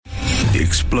The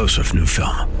explosive new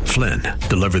film, Flynn,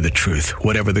 deliver the truth,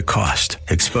 whatever the cost,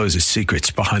 exposes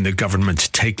secrets behind the government's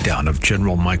takedown of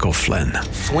General Michael Flynn.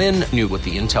 Flynn knew what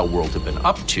the intel world had been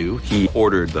up to. He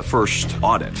ordered the first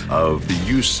audit of the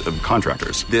use of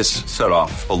contractors. This set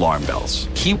off alarm bells.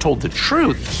 He told the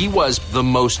truth. He was the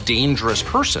most dangerous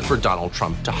person for Donald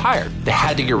Trump to hire. They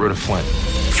had to get rid of Flynn.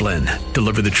 Flynn,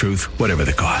 deliver the truth, whatever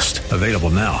the cost. Available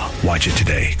now. Watch it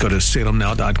today. Go to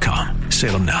salemnow.com.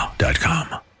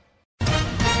 salemnow.com.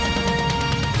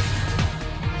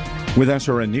 With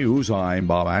SRN News, I'm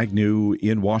Bob Agnew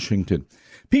in Washington.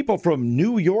 People from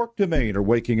New York to Maine are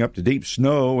waking up to deep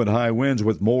snow and high winds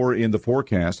with more in the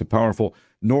forecast. A powerful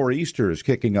nor'easter is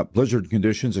kicking up blizzard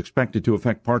conditions expected to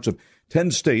affect parts of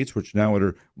 10 states, which now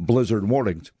enter blizzard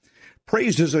warnings.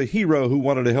 Praised as a hero who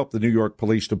wanted to help the New York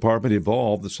Police Department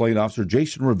evolve, the Slate officer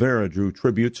Jason Rivera drew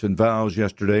tributes and vows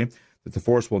yesterday that the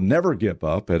force will never give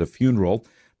up at a funeral.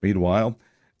 Meanwhile,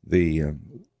 the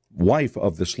wife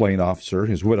of the slain officer,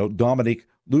 his widow, Dominique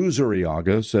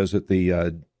Luzuriaga, says that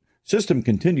the system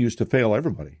continues to fail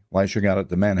everybody, lashing out at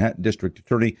the Manhattan District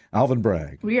Attorney Alvin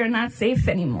Bragg. We are not safe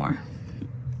anymore.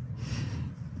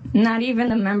 Not even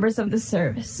the members of the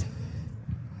service.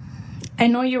 I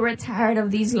know you were tired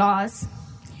of these laws,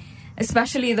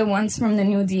 especially the ones from the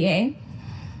new DA.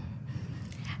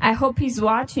 I hope he's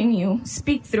watching you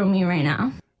speak through me right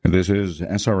now. And this is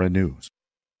SRN News.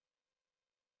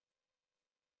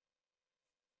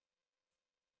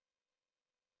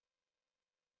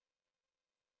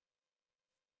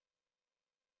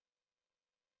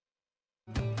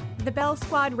 The Bell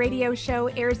Squad radio show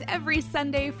airs every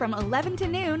Sunday from 11 to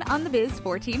noon on the Biz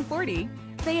 1440.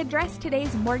 They address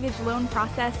today's mortgage loan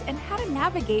process and how to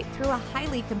navigate through a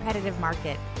highly competitive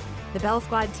market. The Bell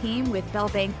Squad team with Bell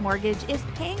Bank Mortgage is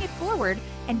paying it forward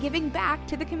and giving back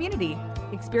to the community.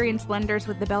 Experienced lenders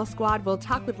with the Bell Squad will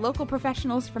talk with local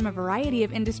professionals from a variety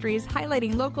of industries,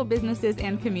 highlighting local businesses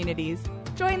and communities.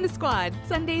 Join the squad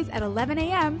Sundays at 11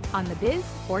 a.m. on the Biz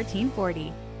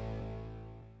 1440.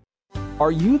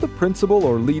 Are you the principal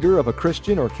or leader of a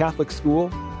Christian or Catholic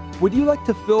school? Would you like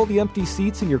to fill the empty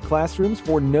seats in your classrooms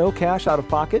for no cash out of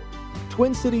pocket?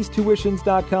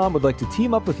 TwinCitiesTuitions.com would like to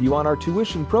team up with you on our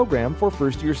tuition program for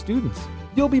first-year students.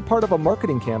 You'll be part of a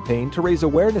marketing campaign to raise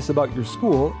awareness about your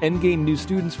school and gain new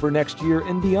students for next year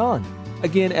and beyond.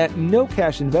 Again, at no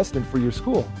cash investment for your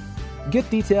school. Get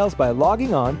details by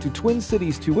logging on to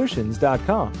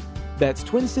TwinCitiesTuitions.com. That's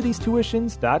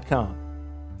TwinCitiesTuitions.com.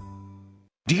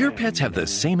 Do your pets have the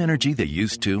same energy they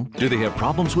used to? Do they have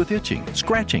problems with itching,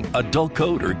 scratching, a dull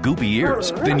coat, or goopy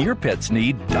ears? Then your pets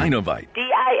need Dinovite.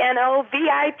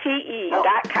 DINOVITE.com.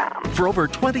 For over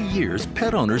 20 years,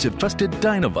 pet owners have trusted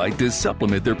Dinovite to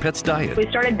supplement their pet's diet. We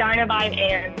started Dinovite,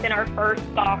 and in our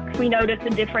first box, we noticed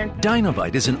a difference.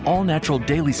 Dinovite is an all-natural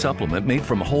daily supplement made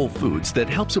from whole foods that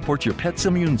help support your pet's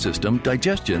immune system,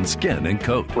 digestion, skin, and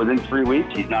coat. Within 3 weeks,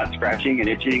 he's not scratching and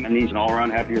itching, and he's an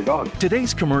all-around happier dog.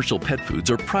 Today's commercial pet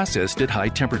foods are processed at high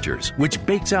temperatures, which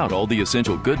bakes out all the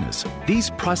essential goodness. These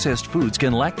processed foods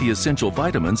can lack the essential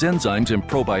vitamins, enzymes, and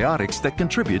probiotics that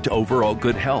contribute to overall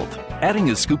good health. Adding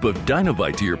a scoop of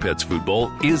Dinovite to your pet's food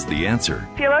bowl is the answer.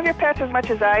 If you love your pets as much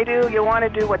as I do, you'll want to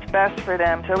do what's best for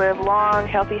them to live long,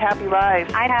 healthy, happy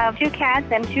lives. I have 2 cats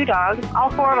and 2 dogs. All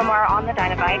 4 of them are on the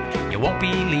Dinovite. You won't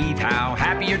believe how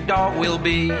happy your dog will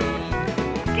be.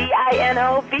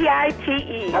 DINOVITE.com.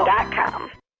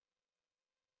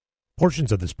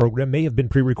 Portions of this program may have been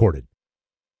pre-recorded.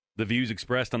 The views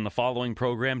expressed on the following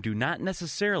program do not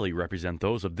necessarily represent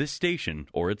those of this station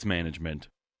or its management.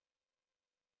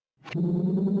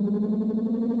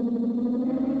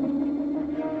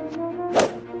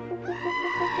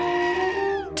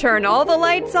 Turn all the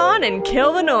lights on and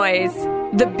kill the noise.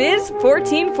 The Biz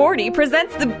 1440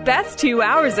 presents the best 2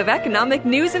 hours of economic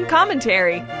news and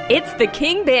commentary. It's the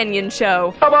King Banyan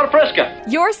Show. How about a Fresca?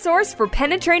 Your source for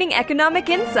penetrating economic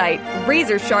insight,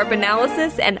 razor-sharp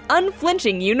analysis, and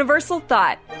unflinching universal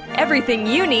thought. Everything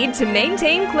you need to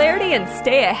maintain clarity and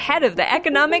stay ahead of the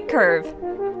economic curve.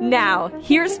 Now,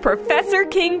 here's Professor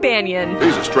King Banyan.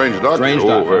 He's a strange doctor. Strange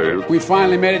doctor. We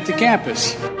finally made it to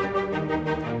campus.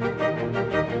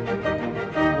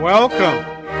 Welcome.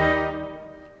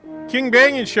 King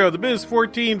Banyan Show, the Biz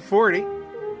 1440.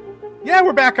 Yeah,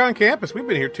 we're back on campus. We've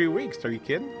been here 2 weeks. Are you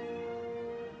kidding?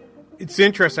 It's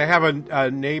interesting. I have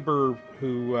a neighbor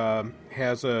who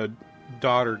has a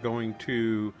daughter going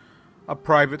to a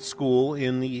private school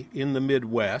in the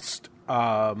Midwest.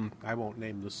 I won't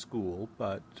name the school,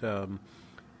 but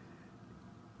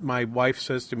my wife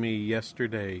says to me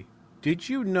yesterday, "Did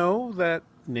you know that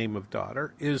name of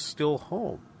daughter is still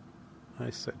home?" I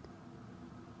said,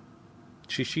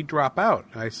 She drop out.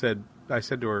 I said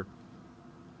to her,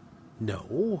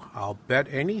 No, I'll bet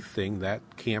anything that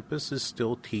campus is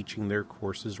still teaching their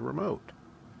courses remote.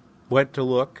 Went to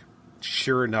look,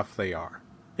 sure enough they are.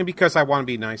 And because I want to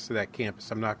be nice to that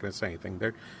campus, I'm not going to say anything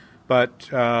there. But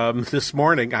this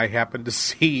morning I happened to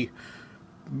see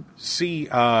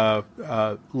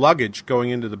luggage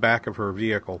going into the back of her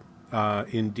vehicle.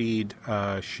 Indeed,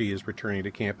 she is returning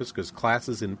to campus because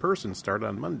classes in person start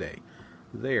on Monday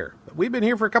there. But we've been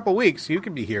here for a couple of weeks. You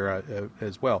can be here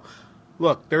as well.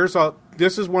 Look,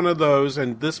 this is one of those,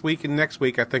 and this week and next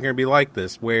week I think are going to be like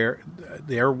this, where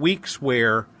there are weeks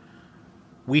where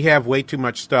we have way too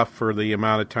much stuff for the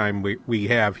amount of time we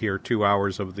have here, 2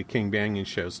 hours of the King Banyan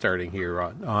Show starting here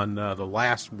on the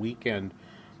last weekend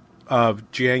of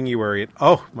January. And,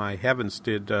 oh, my heavens,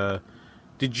 did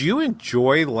you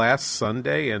enjoy last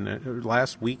Sunday and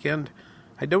last weekend?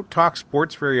 I don't talk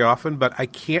sports very often, but I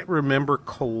can't remember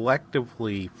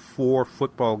collectively 4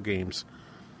 football games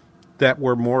that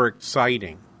were more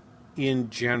exciting in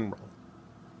general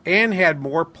and had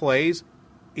more plays,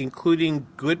 including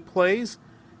good plays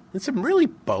and some really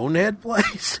bonehead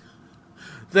plays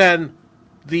than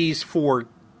these 4,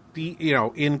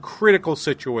 in critical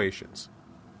situations.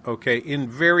 Okay, in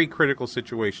very critical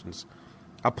situations.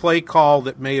 A play call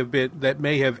that may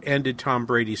have ended Tom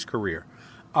Brady's career.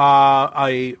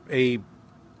 If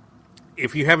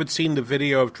you haven't seen the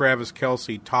video of Travis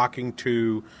Kelce talking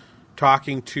to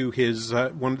his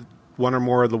one or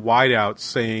more of the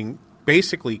wideouts,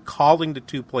 basically calling the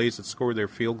 2 plays that scored their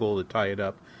field goal to tie it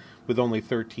up with only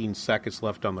 13 seconds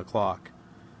left on the clock.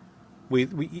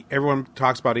 Everyone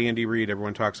talks about Andy Reid,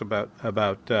 everyone talks about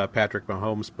Patrick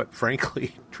Mahomes, but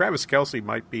frankly, Travis Kelce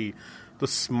might be the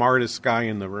smartest guy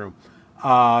in the room.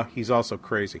 He's also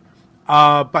crazy.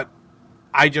 But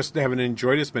I just haven't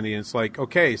enjoyed as many. And it's like,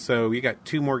 okay, so you got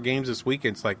 2 more games this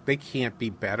weekend. It's like they can't be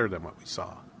better than what we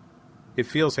saw. It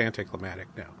feels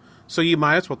anticlimactic now. So you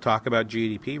might as well talk about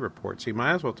GDP reports. You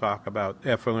might as well talk about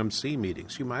FOMC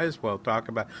meetings. You might as well talk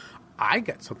about... I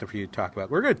got something for you to talk about.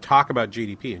 We're going to talk about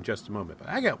GDP in just a moment, but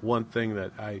I got one thing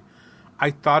that I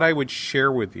thought I would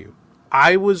share with you.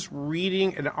 I was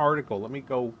reading an article. Let me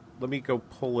go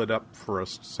pull it up for a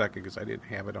second because I didn't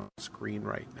have it on the screen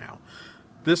right now.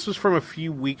 This was from a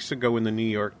few weeks ago in the New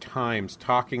York Times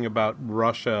talking about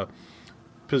Russia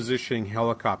positioning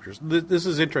helicopters. This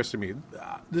is interesting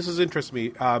to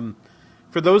me.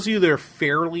 For those of you that are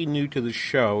fairly new to the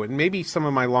show, and maybe some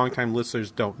of my longtime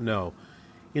listeners don't know,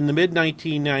 in the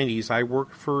mid-1990s, I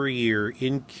worked for a year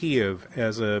in Kiev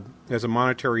as a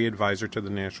monetary advisor to the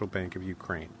National Bank of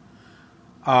Ukraine.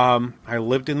 I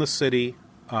lived in the city.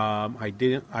 I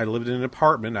lived in an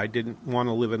apartment. I didn't want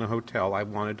to live in a hotel. I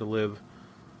wanted to live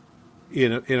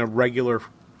in a regular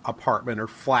apartment or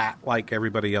flat like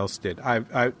everybody else did.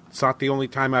 It's not the only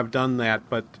time I've done that,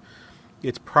 but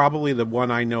it's probably the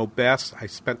one I know best. I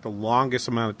spent the longest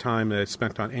amount of time that I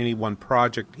spent on any one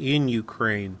project in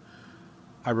Ukraine.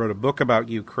 I wrote a book about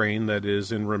Ukraine that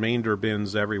is in remainder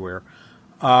bins everywhere,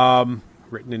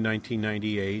 written in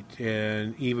 1998,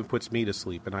 and even puts me to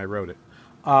sleep, and I wrote it.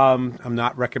 I'm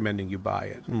not recommending you buy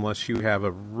it unless you have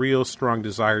a real strong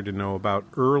desire to know about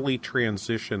early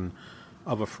transition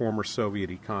of a former Soviet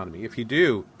economy. If you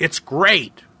do, it's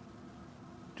great.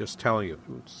 Just telling you,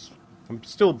 I'm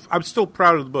still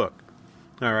proud of the book.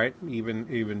 All right,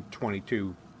 even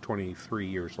 22, 23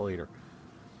 years later.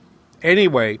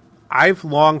 Anyway, I've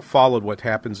long followed what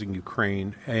happens in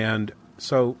Ukraine, and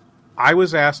so I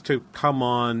was asked to come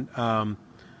on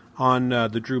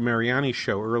the Drew Mariani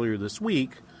show earlier this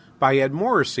week by Ed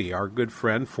Morrissey, our good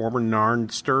friend, former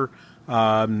Narnster,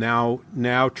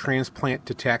 now transplant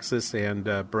to Texas and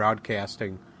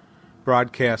broadcasting,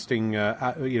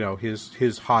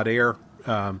 his hot air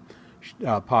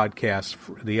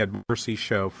podcast, the Ed Morrissey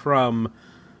show from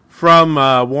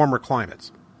warmer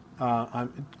climates.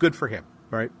 Good for him,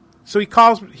 right? So he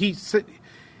calls.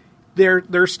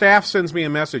 Their staff sends me a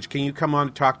message. Can you come on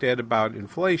to talk to Ed about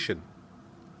inflation?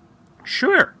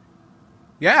 Sure.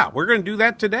 Yeah, we're going to do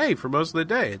that today for most of the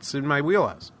day. It's in my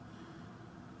wheelhouse.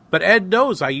 But Ed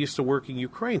knows I used to work in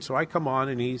Ukraine, so I come on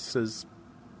and he says,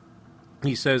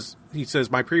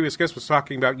 my previous guest was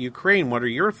talking about Ukraine. What are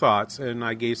your thoughts? And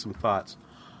I gave some thoughts.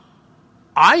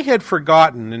 I had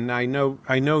forgotten, and I know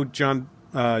John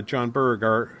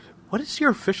Berg. What is your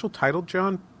official title,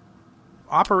 John?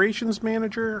 Operations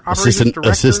manager,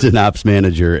 assistant ops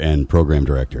manager, and program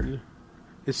director.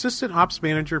 Assistant ops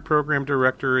manager, program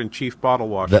director, and chief bottle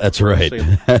washer. That's right.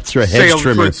 That's right. Hedge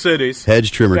trimmer. Cities.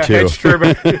 Hedge trimmer too. Hedge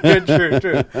trimmer.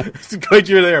 It's good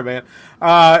you're there, man.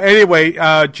 Anyway,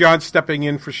 John's stepping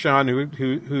in for Sean,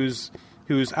 who's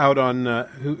out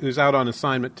on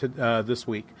assignment this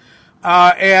week,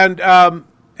 and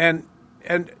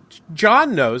And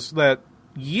John knows that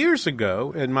years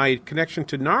ago, and my connection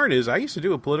to NARN is I used to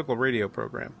do a political radio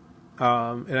program.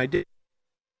 And I did.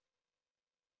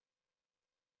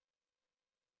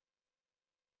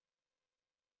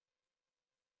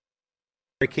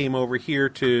 I came over here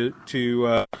to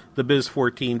the Biz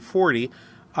 1440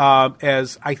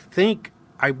 as I think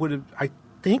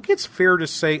it's fair to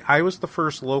say I was the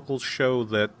first local show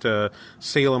that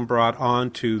Salem brought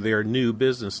on to their new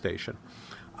business station.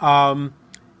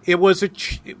 It was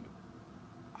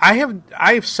I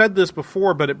have said this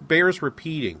before, but it bears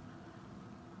repeating.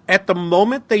 At the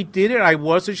moment they did it, I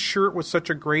wasn't sure it was such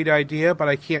a great idea, but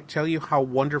I can't tell you how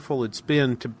wonderful it's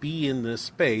been to be in this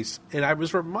space. And I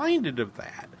was reminded of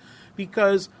that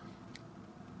because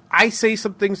I say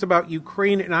some things about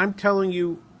Ukraine, and I'm telling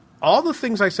you, all the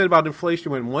things I said about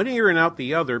inflation went one ear and out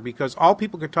the other because all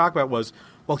people could talk about was,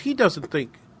 well,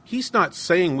 he's not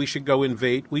saying we should go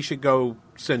invade, we should go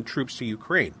send troops to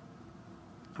Ukraine.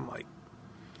 I'm like,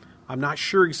 I'm not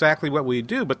sure exactly what we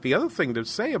do, but the other thing to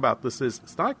say about this is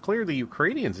it's not clear the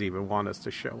Ukrainians even want us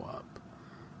to show up.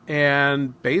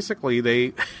 And basically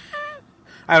they,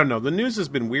 I don't know, the news has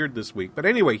been weird this week. But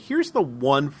anyway, here's the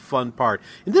one fun part.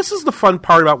 And this is the fun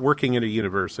part about working at a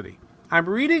university. I'm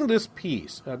reading this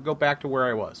piece. I'll go back to where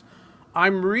I was.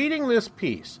 I'm reading this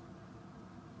piece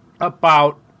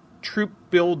about troop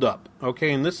buildup.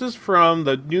 Okay, and this is from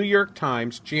the New York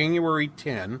Times, January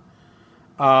 10.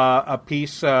 A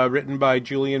piece written by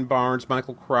Julian Barnes,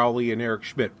 Michael Crowley, and Eric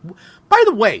Schmidt. By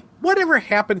the way, whatever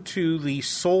happened to the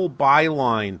sole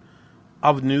byline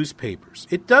of newspapers?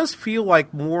 It does feel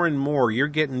like more and more you're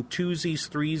getting twosies,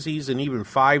 threesies, and even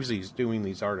fivesies doing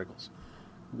these articles.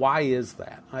 Why is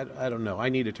that? I don't know. I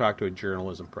need to talk to a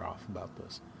journalism prof about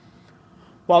this.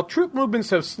 While troop movements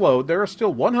have slowed, there are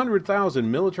still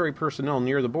 100,000 military personnel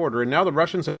near the border, and now the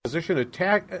Russians have positioned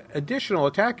additional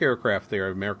attack aircraft there,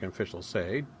 American officials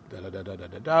say.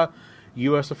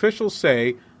 U.S. officials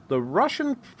say the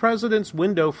Russian president's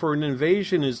window for an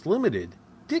invasion is limited,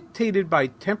 dictated by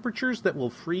temperatures that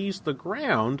will freeze the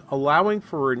ground, allowing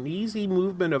for an easy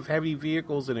movement of heavy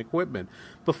vehicles and equipment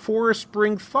before a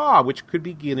spring thaw, which could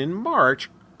begin in March,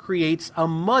 creates a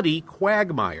muddy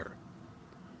quagmire.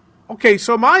 Okay,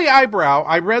 so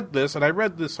I read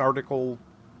this article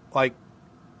like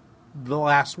the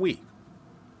last week.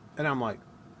 And I'm like,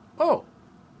 oh,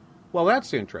 well,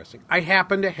 that's interesting. I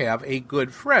happen to have a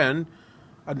good friend,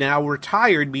 a now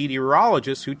retired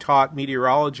meteorologist who taught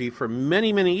meteorology for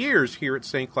many, many years here at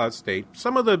St. Cloud State.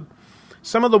 Some of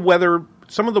the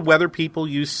weather people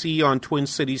you see on Twin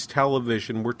Cities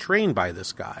television were trained by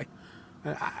this guy.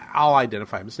 I'll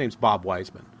identify him. His name's Bob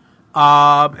Wiseman.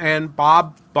 And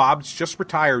Bob's just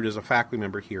retired as a faculty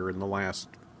member here in the last,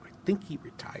 I think he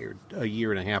retired a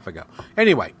year and a half ago.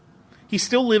 Anyway, he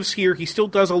still lives here. He still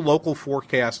does a local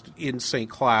forecast in St.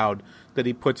 Cloud that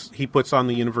he puts on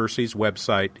the university's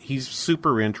website. He's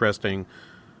super interesting.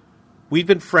 We've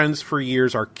been friends for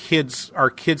years. Our kids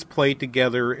play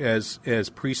together as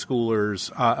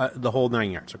preschoolers, the whole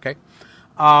 9 yards. Okay.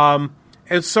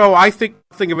 And so I think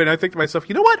of it and I think to myself,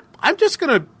 you know what? I'm just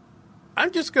going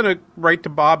to write to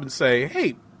Bob and say,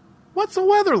 hey, what's the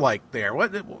weather like there?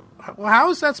 How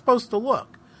is that supposed to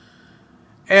look?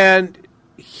 And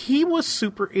he was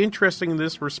super interested in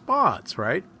this response,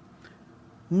 right?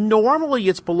 Normally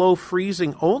it's below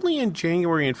freezing only in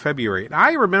January and February. And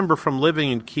I remember from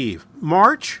living in Kyiv,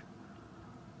 March,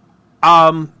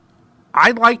 I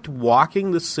liked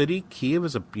walking the city. Kyiv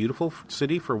is a beautiful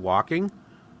city for walking.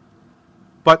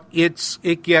 But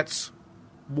it gets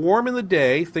warm in the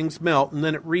day, things melt, and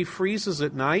then it refreezes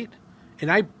at night.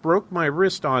 And I broke my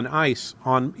wrist on ice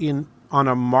on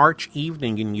a March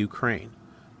evening in Ukraine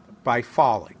by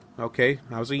falling. Okay,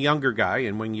 I was a younger guy,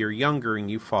 and when you're younger and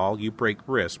you fall, you break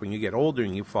wrists. When you get older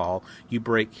and you fall, you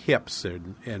break hips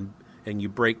and you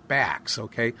break backs.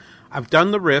 Okay, I've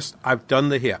done the wrist, I've done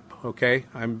the hip. Okay,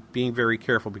 I'm being very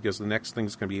careful because the next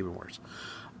thing's going to be even worse.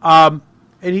 And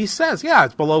he says, yeah,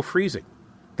 it's below freezing.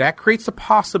 That creates the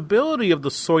possibility of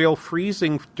the soil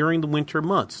freezing during the winter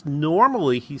months.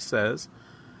 Normally, he says,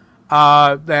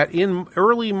 that in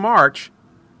early March,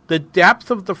 the depth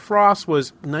of the frost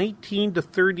was 19 to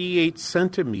 38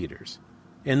 centimeters,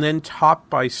 and then topped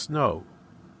by snow.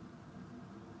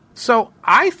 So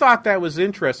I thought that was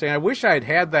interesting. I wish I'd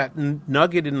had that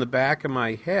nugget in the back of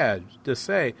my head to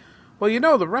say, well, you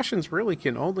know, the Russians really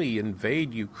can only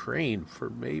invade Ukraine for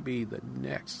maybe the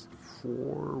next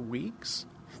 4 weeks.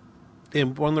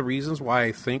 And one of the reasons why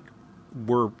I think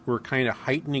we're kind of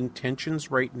heightening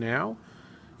tensions right now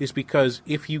is because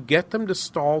if you get them to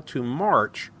stall to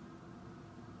March,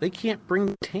 they can't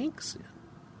bring tanks in.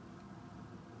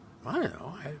 I don't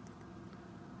know.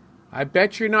 I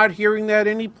bet you're not hearing that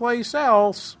anyplace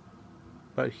else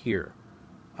but here.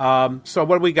 So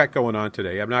what do we got going on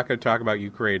today? I'm not going to talk about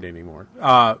Ukraine anymore.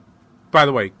 By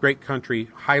the way, great country.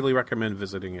 Highly recommend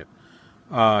visiting it.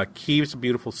 Kyiv's a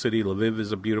beautiful city. Lviv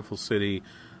is a beautiful city.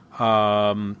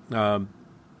 Crimea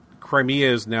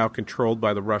is now controlled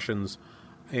by the Russians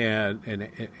and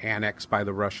annexed by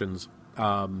the Russians.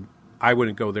 I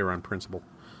wouldn't go there on principle.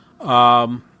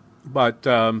 But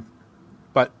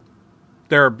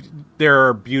there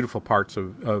are beautiful parts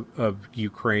of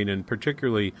Ukraine, and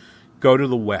particularly go to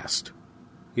the west.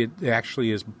 It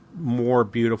actually is more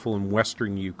beautiful in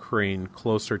western Ukraine,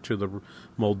 closer to the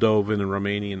Moldovan and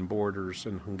Romanian borders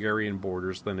and Hungarian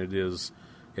borders than it is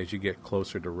as you get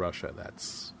closer to Russia.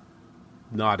 That's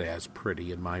not as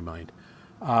pretty in my mind,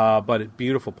 but a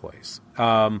beautiful place.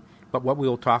 But what we're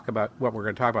going to talk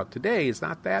about today is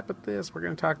not that, but this. We're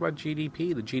going to talk about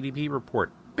GDP, the GDP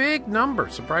report. Big number,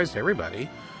 surprised everybody.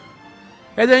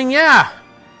 And then,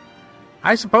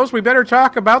 I suppose we better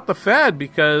talk about the Fed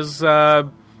because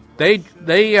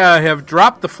they have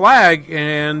dropped the flag,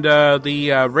 and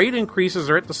the rate increases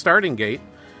are at the starting gate.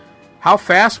 How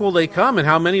fast will they come, and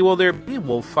how many will there be?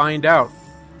 We'll find out.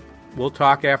 We'll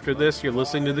talk after this. You're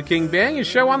listening to the King Banaian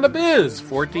Show on the Biz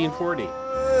 1440.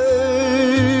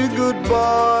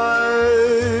 Goodbye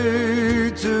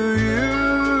to you.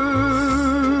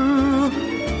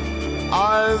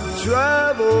 I've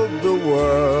traveled the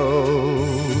world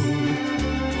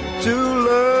to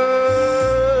learn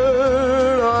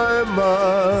I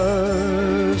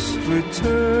must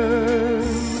return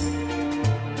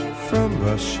from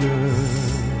Russia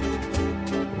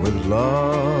with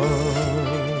love.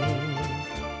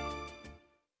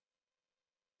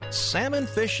 Salmon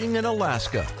fishing in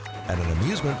Alaska, at an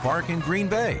amusement park in Green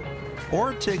Bay,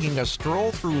 or taking a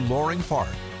stroll through Loring Park.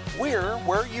 We're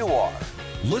where you are.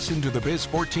 Listen to the Biz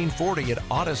 1440 at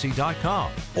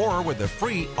Odyssey.com or with the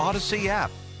free Odyssey app.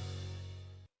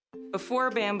 Before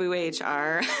Bamboo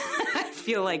HR, I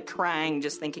feel like crying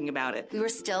just thinking about it. We were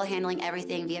still handling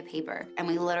everything via paper, and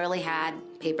we literally had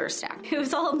paper stacked. It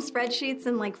was all in spreadsheets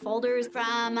and folders.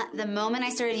 From the moment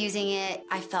I started using it,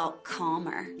 I felt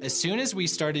calmer. As soon as we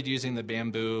started using the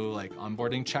Bamboo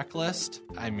onboarding checklist,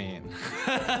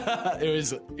 it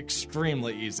was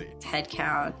extremely easy.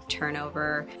 Headcount,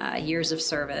 turnover, years of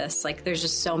service. There's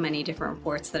just so many different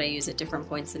reports that I use at different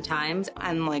points in time.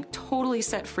 I'm totally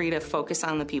set free to focus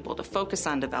on the people, to focus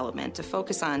on development, to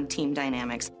focus on team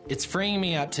dynamics. It's freeing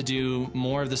me up to do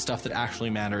more of the stuff that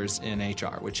actually matters in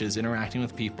HR, which is interacting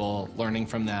with people, learning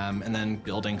from them, and then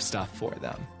building stuff for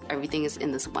them. Everything is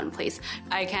in this one place.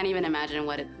 I can't even imagine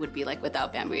what it would be like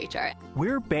without Bamboo HR.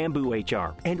 We're Bamboo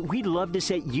HR, and we'd love to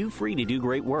set you free to do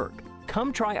great work.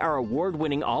 Come try our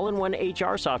award-winning all-in-one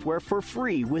HR software for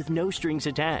free with no strings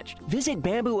attached. Visit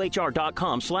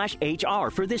bamboohr.com/HR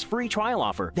for this free trial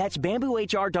offer. That's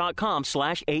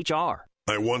bamboohr.com/HR.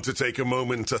 I want to take a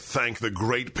moment to thank the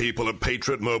great people at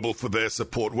Patriot Mobile for their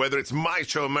support. Whether it's my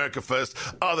show, America First,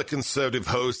 other conservative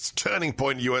hosts, Turning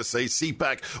Point USA,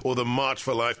 CPAC, or the March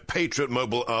for Life, Patriot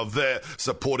Mobile are there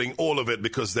supporting all of it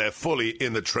because they're fully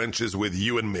in the trenches with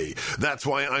you and me. That's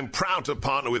why I'm proud to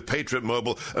partner with Patriot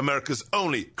Mobile, America's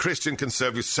only Christian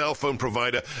conservative cell phone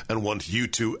provider, and want you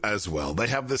to as well. They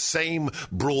have the same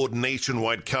broad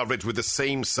nationwide coverage with the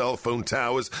same cell phone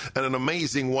towers and an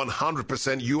amazing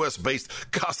 100% US-based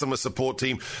customer support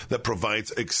team that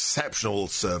provides exceptional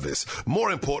service. More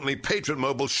importantly, Patriot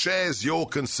Mobile shares your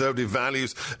conservative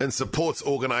values and supports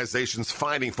organizations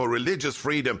fighting for religious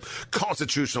freedom,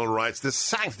 constitutional rights, the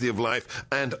sanctity of life,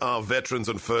 and our veterans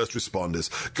and first responders.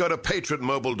 Go to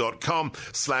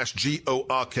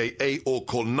patriotmobile.com/GORKA or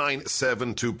call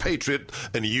 972-PATRIOT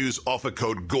and use offer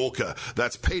code GORKA.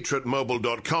 That's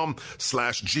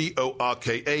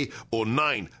patriotmobile.com/GORKA or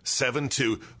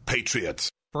 972-PATRIOT.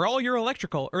 For all your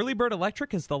electrical, Early Bird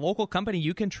Electric is the local company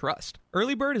you can trust.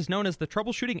 Early Bird is known as the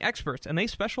troubleshooting experts, and they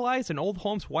specialize in old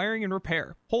homes wiring and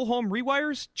repair. Whole home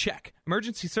rewires? Check.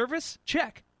 Emergency service?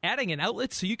 Check. Adding an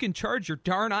outlet so you can charge your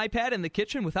darn iPad in the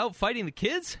kitchen without fighting the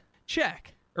kids?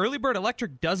 Check. Early Bird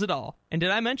Electric does it all. And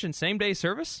did I mention same-day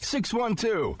service?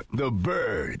 612, The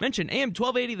Bird. Mention AM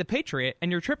 1280 The Patriot,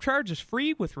 and your trip charge is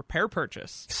free with repair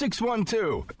purchase.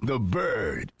 612, The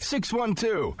Bird.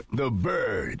 612, The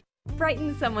Bird.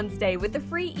 Brighten someone's day with the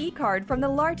free e-card from the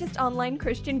largest online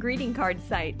Christian greeting card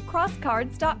site,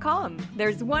 crosscards.com.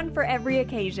 There's one for every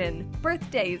occasion.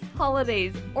 Birthdays,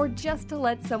 holidays, or just to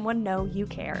let someone know you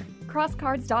care.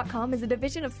 Crosscards.com is a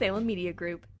division of Salem Media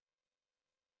Group.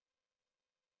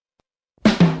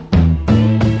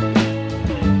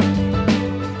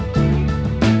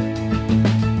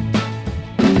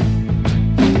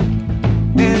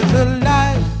 There's a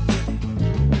light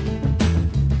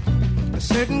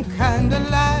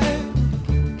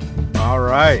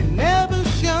right. Never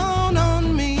shone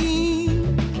on me.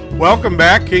 Welcome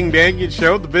back, King Banyan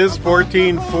Show, the Biz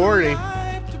 1440.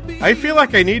 I feel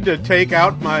like I need to take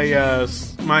out my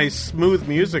my smooth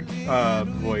music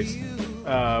voice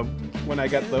when I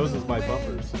got those as my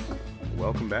bumpers.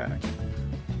 Welcome back.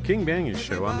 King Banyan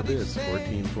Show on the Biz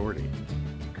 1440.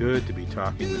 Good to be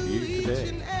talking with you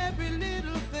today.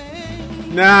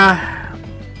 Nah,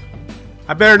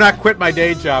 I better not quit my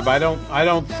day job. I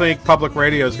don't think public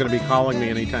radio is going to be calling me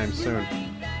anytime soon.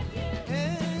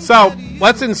 So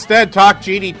let's instead talk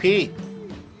GDP.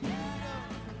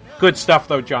 Good stuff,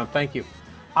 though, John. Thank you.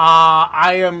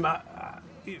 I am.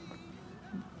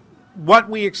 What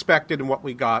we expected and what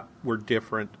we got were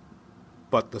different,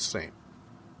 but the same.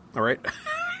 All right.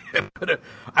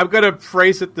 I'm gonna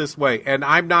phrase it this way, and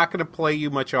I'm not gonna play you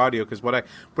much audio because what I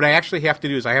actually have to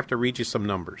do is I have to read you some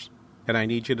numbers, and I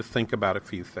need you to think about a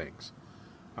few things.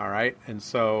 All right. And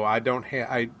so I don't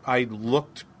have.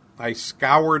 I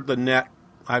scoured the net.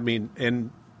 I mean,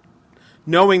 and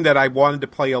knowing that I wanted to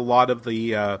play a lot of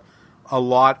the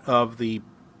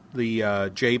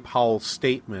Jay Powell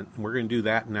statement, and we're going to do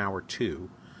that in hour 2.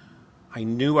 I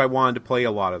knew I wanted to play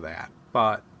a lot of that,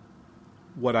 but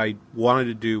what I wanted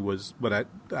to do was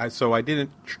so I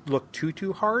didn't look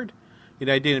too hard, and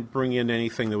I didn't bring in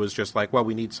anything that was just like, well,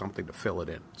 we need something to fill it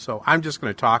in. So I'm just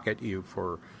going to talk at you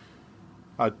for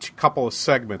a couple of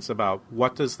segments about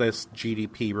what does this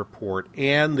GDP report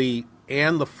and the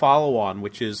follow-on,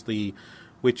 which is the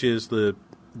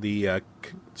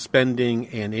spending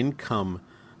and income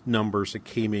numbers that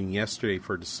came in yesterday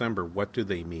for December. What do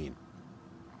they mean?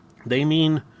 They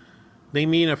mean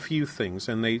a few things,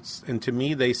 and to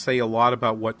me they say a lot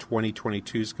about what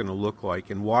 2022 is going to look like,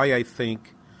 and why I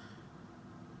think,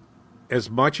 as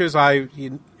much as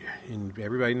and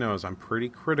everybody knows I'm pretty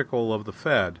critical of the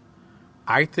Fed,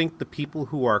 I think the people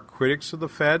who are critics of the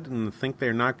Fed and think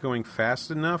they're not going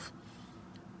fast enough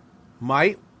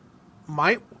might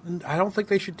I don't think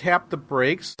they should tap the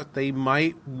brakes, but they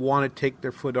might want to take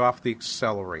their foot off the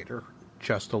accelerator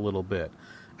just a little bit.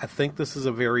 I think this is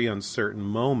a very uncertain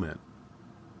moment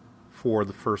for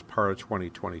the first part of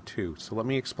 2022. So let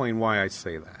me explain why I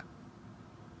say that.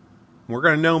 We're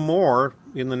going to know more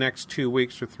in the next 2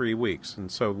 weeks or 3 weeks,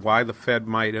 and so why the Fed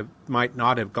might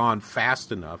not have gone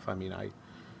fast enough. I mean, I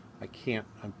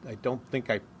don't think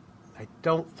I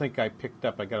picked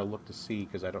up. I got to look to see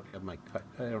because I don't have my cut.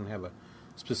 I don't have a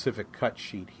specific cut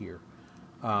sheet here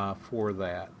for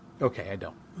that. Okay, I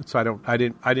don't. So I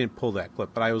didn't pull that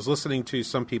clip. But I was listening to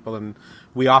some people, and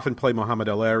we often play Mohammed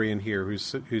El-Arian here, who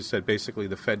said basically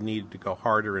the Fed needed to go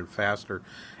harder and faster.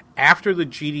 After the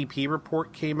GDP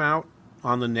report came out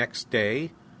on the next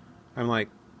day, I'm like,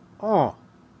 oh,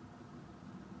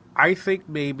 I think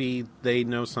maybe they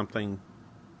know something.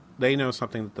 They know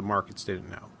something that the markets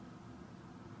didn't know.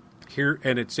 Here,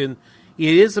 and it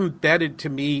is embedded to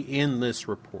me in this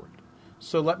report.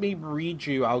 So let me read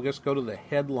you. I'll just go to the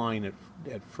headline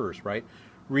at first, right?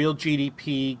 Real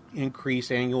GDP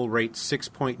increase annual rate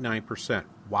 6.9%.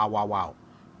 Wow,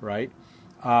 right?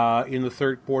 In the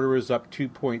third quarter is up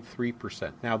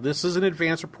 2.3%. Now, this is an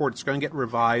advanced report. It's going to get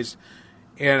revised,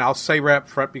 and I'll say right up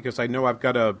front because I know I've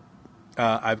got a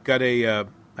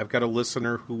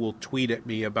listener who will tweet at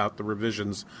me about the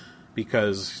revisions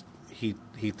because he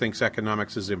thinks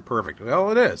economics is imperfect.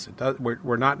 Well, it is. It does.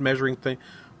 We're not measuring things.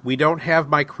 We don't have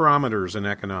micrometers in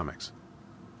economics.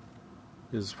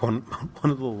 Is one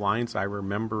of the lines I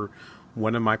remember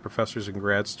one of my professors in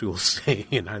grad school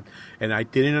saying, and I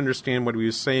didn't understand what he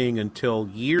was saying until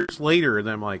years later, and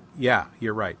I'm like, yeah,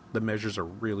 you're right. The measures are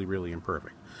really, really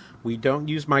imperfect. We don't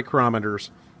use micrometers,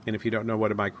 and if you don't know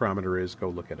what a micrometer is, go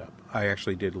look it up. I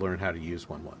actually did learn how to use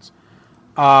one once.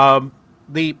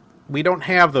 We don't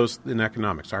have those in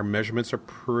economics. Our measurements are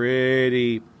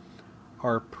pretty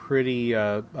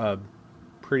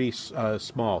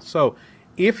small. So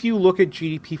if you look at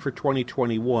GDP for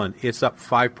 2021, it's up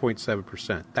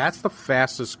 5.7%. That's the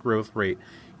fastest growth rate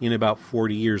in about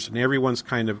 40 years, and everyone's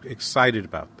kind of excited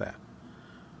about that.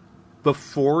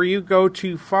 Before you go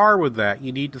too far with that,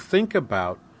 you need to think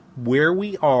about where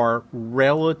we are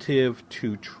relative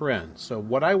to trends. So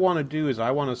what I want to do is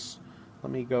let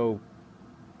me go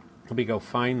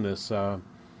find this. Let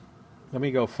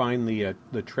me go find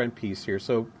the trend piece here.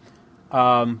 So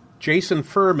Jason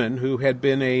Furman, who had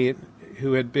been the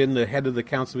head of the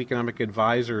Council of Economic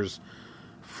Advisors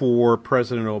for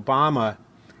President Obama,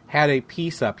 had a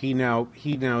piece up. He now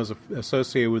is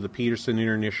associated with the Peterson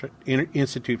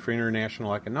Institute for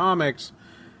International Economics,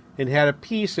 and had a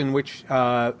piece in which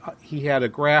he had a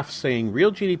graph saying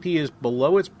real GDP is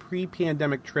below its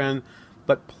pre-pandemic trend,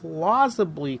 but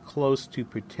plausibly close to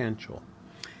potential.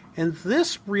 And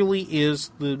this really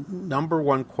is the number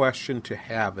one question to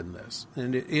have in this.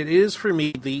 And it is, for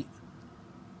me, the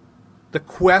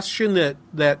question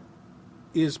that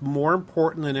is more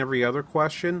important than every other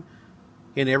question.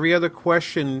 And every other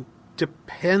question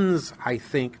depends, I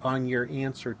think, on your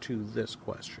answer to this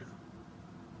question.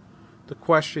 The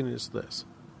question is this: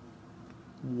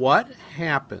 what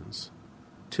happens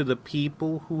to the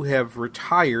people who have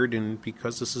retired? And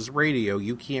because this is radio,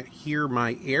 you can't hear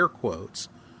my air quotes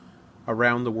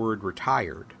around the word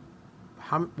retired.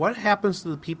 What happens to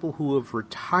the people who have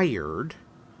retired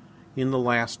in the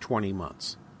last 20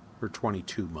 months or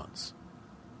 22 months?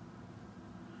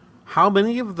 How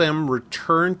many of them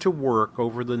return to work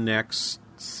over the next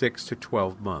 6 to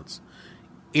 12 months?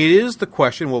 It is the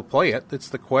question, we'll play it, it's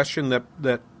the question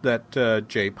that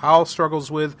Jay Powell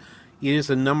struggles with. It is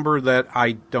a number that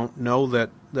I don't know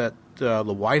that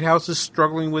the White House is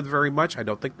struggling with very much. I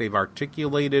don't think they've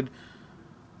articulated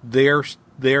their gist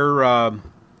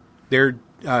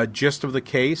of the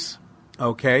case.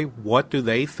 Okay, what do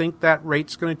they think that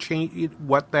rate's going to change?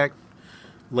 What that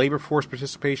labor force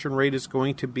participation rate is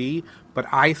going to be? But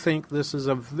I think this is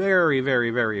a very, very,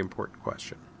 very important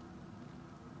question.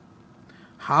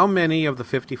 How many of the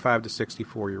 55 to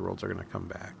 64-year-olds are going to come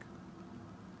back?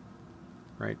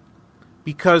 Right?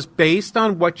 Because based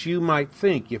on what you might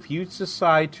think, if you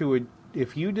decide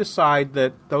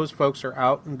that those folks are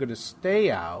out and going to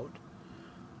stay out,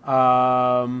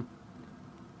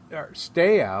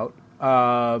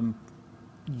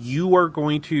 you are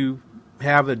going to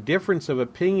have a difference of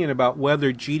opinion about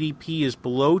whether GDP is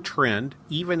below trend,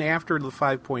 even after the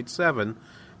 5.7,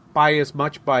 by as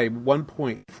much by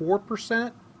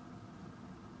 1.4%,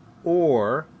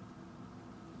 or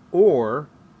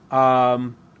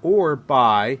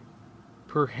by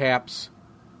perhaps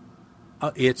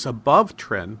it's above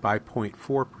trend by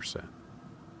 0.4%.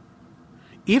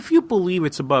 If you believe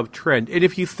it's above trend, and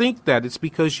if you think that, it's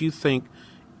because you think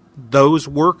those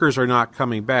workers are not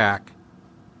coming back,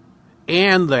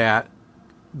 and that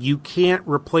you can't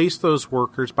replace those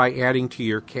workers by adding to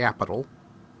your capital,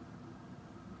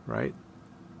 right?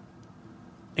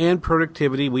 And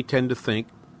productivity, we tend to think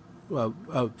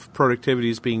of productivity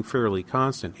as being fairly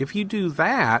constant. If you do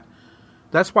that,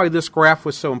 that's why this graph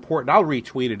was so important. I'll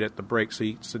retweet it at the break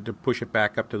so to push it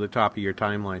back up to the top of your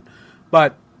timeline.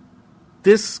 But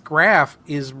this graph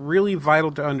is really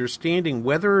vital to understanding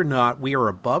whether or not we are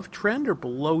above trend or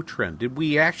below trend. Did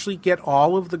we actually get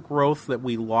all of the growth that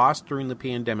we lost during the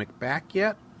pandemic back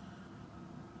yet?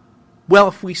 Well,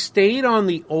 if we stayed on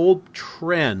the old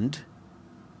trend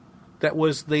that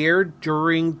was there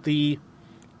during the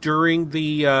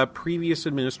previous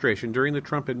administration, during the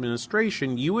Trump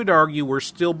administration, you would argue we're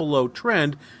still below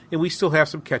trend and we still have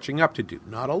some catching up to do.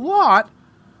 Not a lot.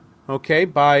 Okay,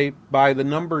 by the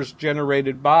numbers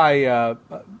generated by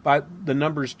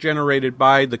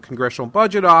the Congressional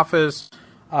Budget Office,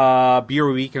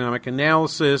 Bureau of Economic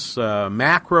Analysis,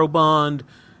 Macro Bond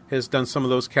has done some of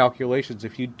those calculations.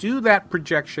 If you do that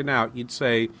projection out, you'd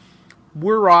say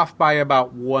we're off by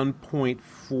about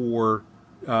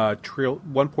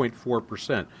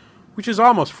 1.4%, which is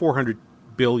almost $400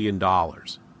 billion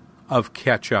of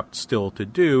catch up still to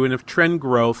do. And if trend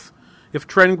growth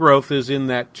is in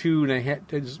that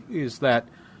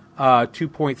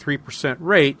 2.3%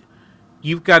 rate,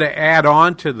 you've got to add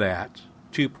on to that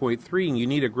 2.3, and you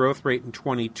need a growth rate in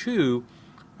 22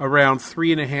 around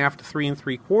 3.5 to 3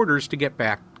 3/4 to get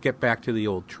back to the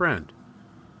old trend.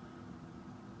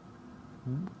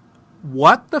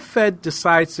 What the Fed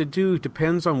decides to do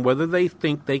depends on whether they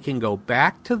think they can go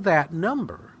back to that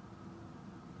number,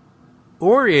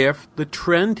 or if the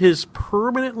trend has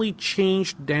permanently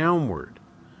changed downward.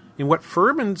 And what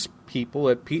Furman's people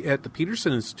at the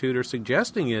Peterson Institute are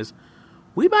suggesting is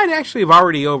we might actually have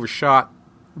already overshot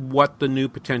what the new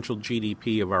potential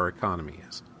GDP of our economy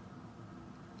is.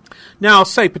 Now, I'll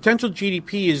say potential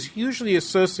GDP is usually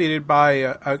associated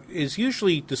is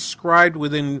usually described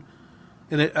within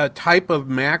a type of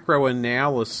macro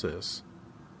analysis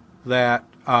that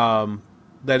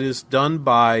is done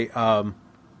by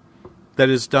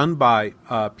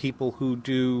people who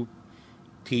do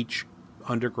teach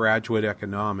undergraduate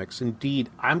economics. Indeed,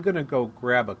 I'm going to go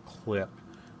grab a clip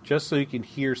just so you can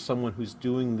hear someone who's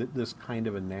doing this kind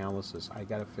of analysis. I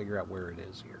got to figure out where it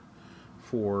is here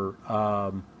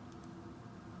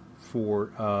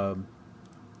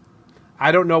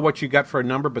I don't know what you got for a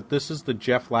number, but this is the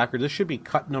Jeff Lacker. This should be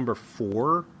cut number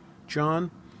 4,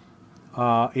 John,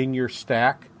 in your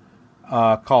stack,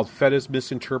 called Fed has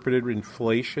Misinterpreted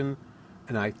Inflation.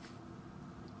 And I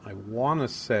want to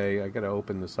say, I got to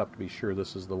open this up to be sure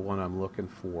this is the one I'm looking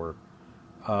for.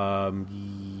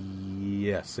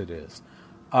 Yes, it is.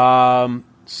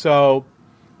 So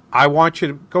I want you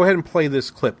to go ahead and play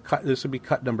this clip. This would be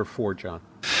cut number 4, John.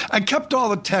 I kept all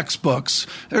the textbooks.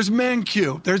 There's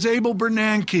Mankiw. There's Abel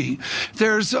Bernanke.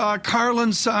 There's Karlin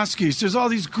Soskis. There's all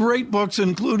these great books,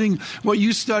 including what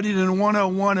you studied in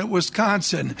 101 at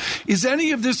Wisconsin. Is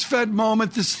any of this Fed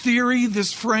moment, this theory,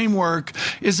 this framework,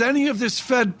 is any of this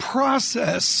Fed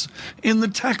process in the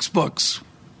textbooks?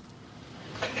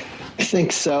 I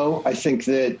think so. I think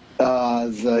that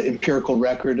the empirical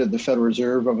record of the Federal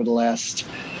Reserve over the last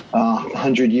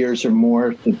 100 years or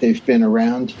more that they've been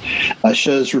around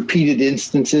shows repeated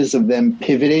instances of them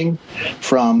pivoting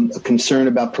from a concern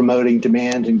about promoting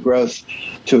demand and growth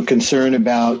to a concern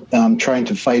about trying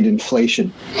to fight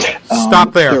inflation.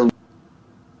 Stop there.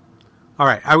 All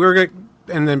right. We're going to,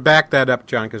 and then back that up,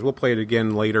 John, because we'll play it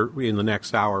again later in the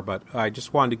next hour, but I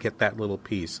just wanted to get that little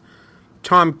piece.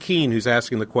 Tom Keene, who's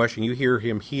asking the question, you hear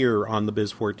him here on the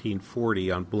Biz 1440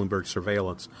 on Bloomberg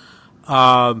Surveillance.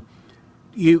 I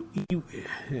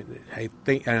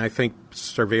think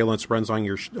surveillance runs on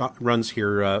your runs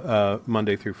here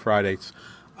Monday through Fridays.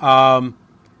 Thank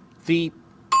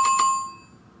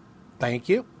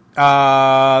you.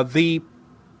 By the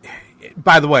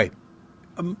way,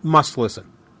 must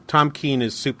listen. Tom Keene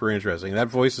is super interesting. That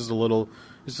voice is the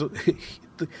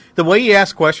way he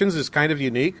asks questions is kind of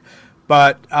unique,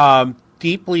 but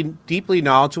deeply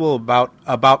knowledgeable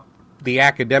about the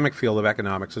academic field of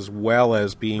economics, as well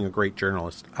as being a great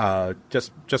journalist.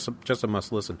 Just a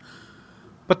must listen.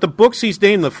 But the books he's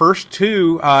named, the first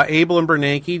two, Abel and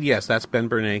Bernanke, yes, that's Ben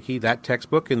Bernanke, that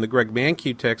textbook, and the Greg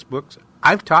Mankiw textbooks,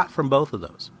 I've taught from both of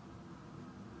those.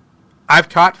 And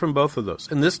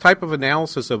this type of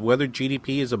analysis of whether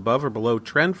GDP is above or below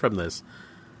trend from this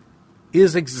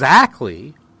is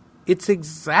exactly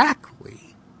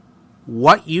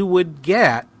what you would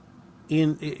get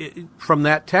from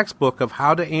that textbook of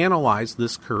how to analyze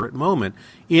this current moment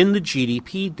in the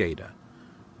GDP data.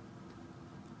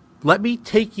 Let me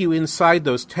take you inside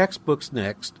those textbooks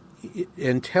next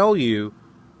and tell you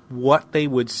what they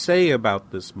would say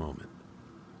about this moment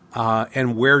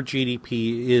and where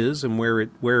GDP is and where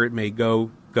it may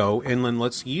go. And then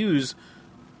let's use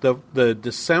the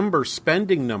December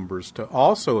spending numbers to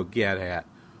also get at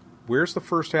where's the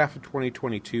first half of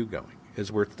 2022 going. As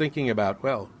we're thinking about,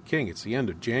 well, King, it's the end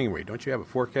of January. Don't you have a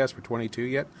forecast for 22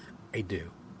 yet? I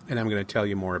do. And I'm going to tell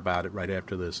you more about it right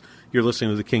after this. You're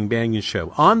listening to The King Banyan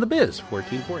Show on The Biz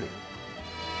 1440.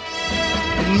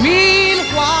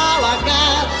 Meanwhile, I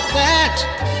got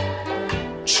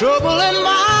that trouble in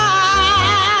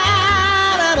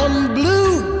mind and I'm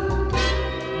blue,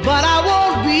 but I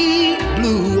won't be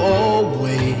blue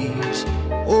always.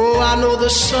 Oh, I know the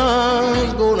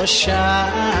sun's gonna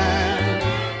shine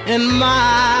in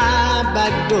my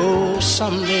back door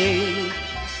someday.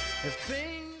 If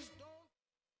things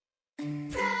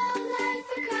don't... Pro-life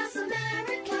across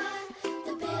America,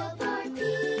 the Billboard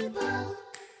people.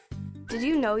 Did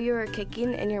you know you were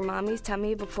kicking in your mommy's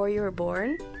tummy before you were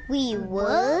born? We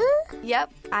what?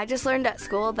 Yep, I just learned at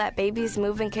school that babies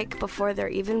move and kick before they're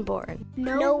even born.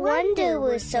 No wonder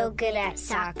we're so good at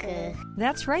soccer.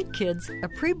 That's right, kids. A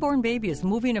preborn baby is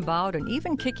moving about and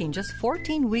even kicking just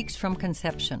 14 weeks from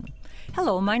conception.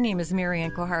 Hello, my name is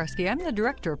Marianne Koharski. I'm the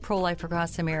director of Pro-Life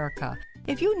Across America.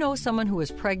 If you know someone who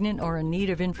is pregnant or in need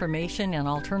of information and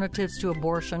alternatives to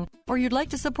abortion, or you'd like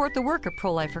to support the work of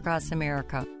Pro-Life Across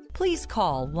America, please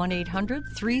call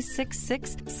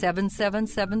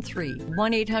 1-800-366-7773,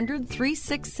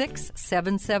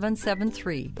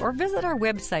 1-800-366-7773, or visit our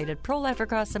website at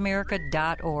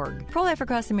prolifeacrossamerica.org. Pro-Life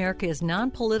Across America is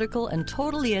non-political and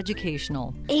totally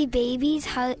educational. A baby's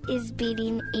heart is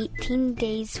beating 18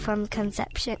 days from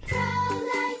conception.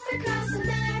 Pro-Life Across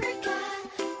America,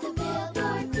 the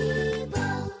Billboard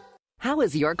people. How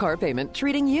is your car payment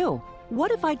treating you?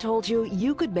 What if I told you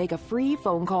you could make a free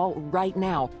phone call right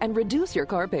now and reduce your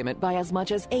car payment by as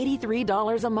much as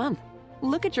 $83 a month?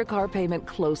 Look at your car payment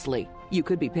closely. You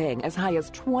could be paying as high as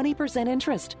 20%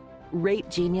 interest. Rate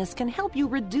Genius can help you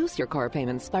reduce your car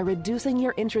payments by reducing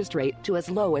your interest rate to as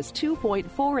low as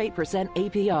 2.48%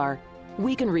 APR.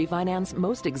 We can refinance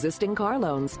most existing car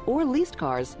loans or leased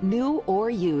cars, new or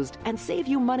used, and save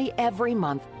you money every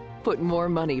month. Put more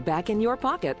money back in your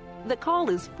pocket. The call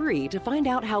is free to find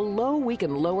out how low we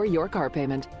can lower your car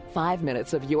payment. 5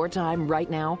 minutes of your time right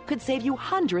now could save you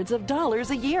hundreds of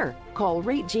dollars a year. Call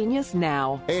Rate Genius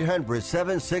now.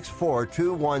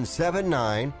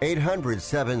 800-764-2179.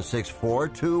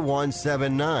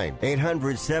 800-764-2179.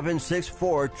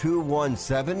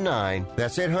 800-764-2179.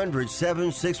 That's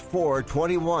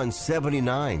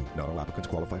 800-764-2179. Not all applicants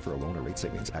qualify for a loan or rate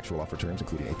savings. Actual offer terms,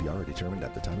 including APR, are determined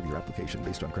at the time of your application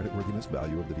based on creditworthiness,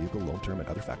 value of the vehicle, loan term, and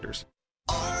other factors.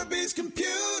 Arby's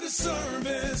Computer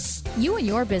Service. You and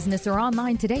your business are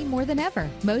online today more than ever.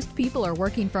 Most people are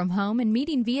working from home and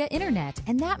meeting via internet,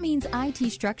 and that means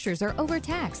IT structures are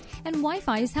overtaxed and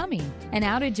Wi-Fi is humming. An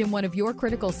outage in one of your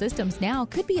critical systems now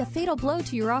could be a fatal blow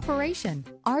to your operation.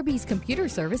 Arby's Computer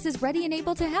Service is ready and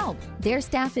able to help. Their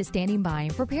staff is standing by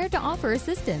and prepared to offer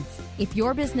assistance. If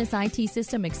your business IT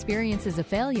system experiences a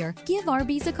failure, give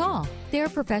Arby's a call. Their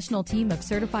professional team of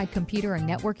certified computer and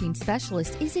networking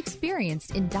specialists is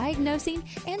experienced in diagnosing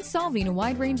and solving a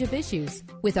wide range of issues.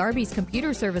 With Arby's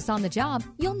Computer Service on the job,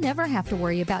 you'll never have to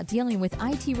worry about dealing with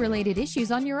IT-related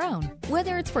issues on your own,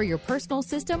 whether it's for your personal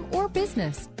system or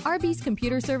business. Arby's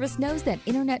Computer Service knows that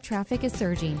internet traffic is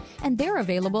surging, and they're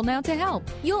available now to help.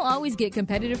 You'll always get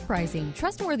competitive pricing,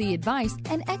 trustworthy advice,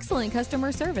 and excellent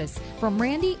customer service from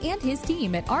Randy and his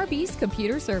team at Arby's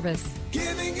Computer Service.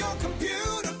 Giving your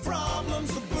computer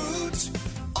problems the boot.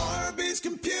 Arby's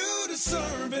Computer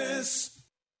Service.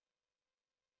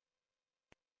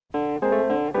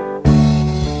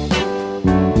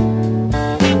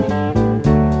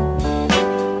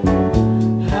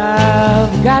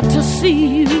 I've got to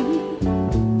see you,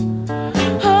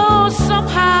 oh,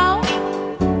 somehow,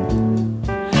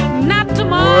 not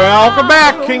tomorrow. Welcome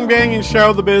back, King Banyan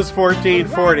Show, The Biz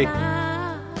 1440.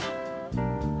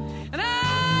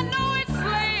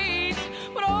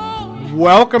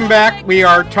 Welcome back. We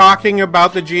are talking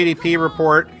about the GDP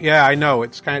report. Yeah, I know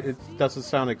it doesn't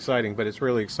sound exciting, but it's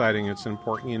really exciting. It's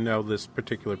important you know this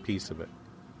particular piece of it.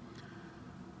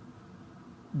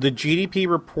 The GDP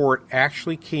report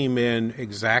actually came in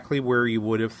exactly where you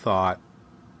would have thought,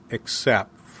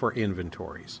 except for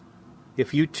inventories.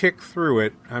 If you tick through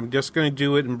it, I'm just going to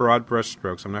do it in broad brush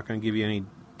strokes. I'm not going to give you any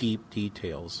deep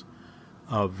details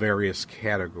of various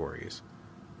categories.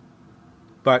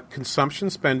 But consumption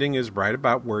spending is right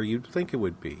about where you'd think it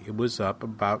would be. It was up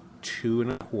about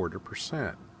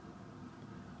 2.25%.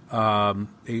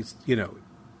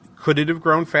 Could it have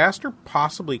grown faster?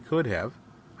 Possibly could have.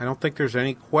 I don't think there's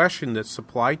any question that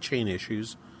supply chain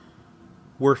issues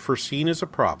were foreseen as a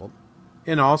problem.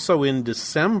 And also in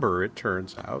December, it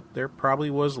turns out, there probably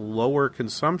was lower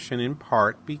consumption in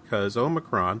part because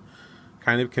Omicron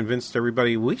kind of convinced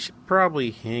everybody we should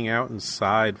probably hang out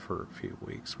inside for a few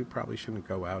weeks. We probably shouldn't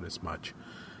go out as much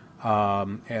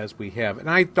as we have. And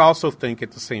I also think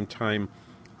at the same time,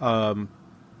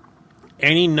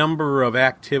 any number of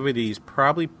activities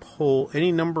probably pull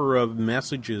any number of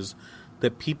messages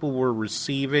that people were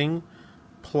receiving,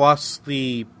 plus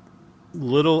the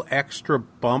little extra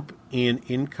bump in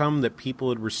income that people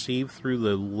had received through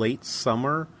the late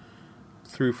summer,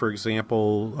 through, for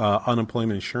example,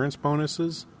 unemployment insurance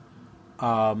bonuses,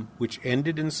 which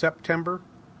ended in September,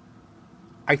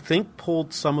 I think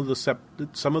pulled some of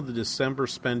the December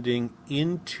spending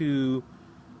into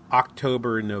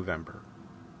October and November.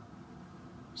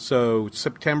 So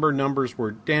September numbers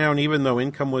were down, even though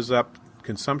income was up,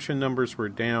 consumption numbers were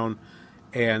down,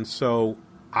 and so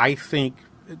I think,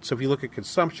 so if you look at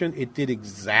consumption, it did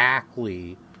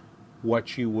exactly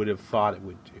what you would have thought it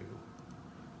would do.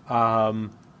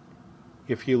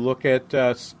 If you look at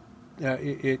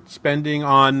spending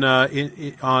on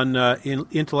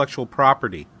intellectual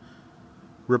property,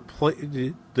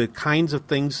 the kinds of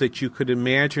things that you could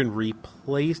imagine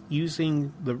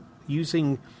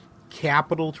using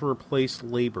capital to replace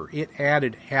labor, it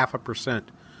added 0.5%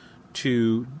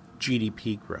 to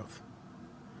GDP growth.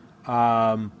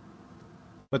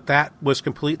 But that was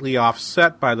completely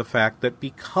offset by the fact that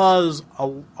because a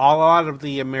lot of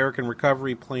the American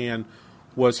Recovery Plan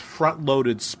was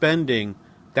front-loaded spending,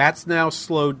 that's now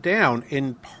slowed down.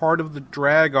 And part of the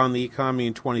drag on the economy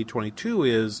in 2022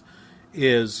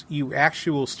 is you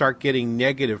actually will start getting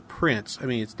negative prints. I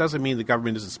mean, it doesn't mean the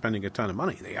government isn't spending a ton of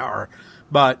money. They are.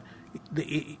 But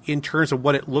in terms of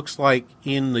what it looks like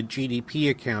in the GDP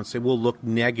accounts, it will look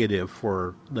negative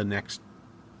for the next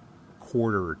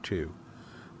quarter or two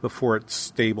before it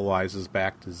stabilizes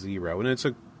back to zero. And it's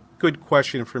a good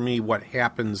question for me what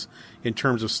happens in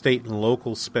terms of state and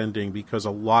local spending, because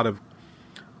a lot of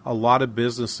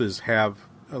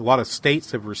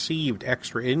states have received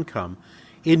extra income.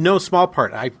 In no small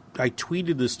part, I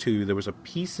tweeted this to you. There was a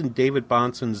piece in David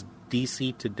Bonson's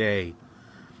DC Today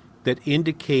that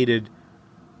indicated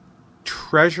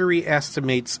Treasury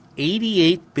estimates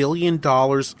 $88 billion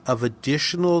of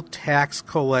additional tax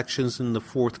collections in the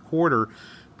fourth quarter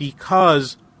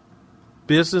because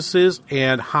businesses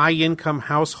and high-income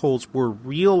households were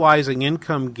realizing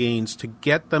income gains to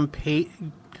get them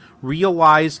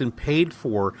realized and paid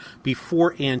for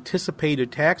before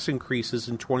anticipated tax increases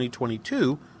in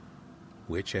 2022,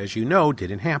 which, as you know,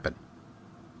 didn't happen.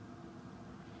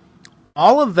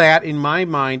 All of that, in my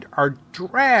mind, are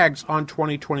drags on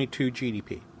 2022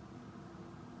 GDP.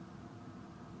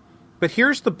 But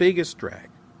here's the biggest drag.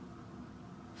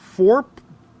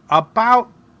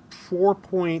 About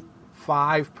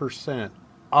 4.5%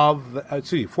 of the,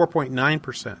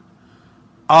 4.9%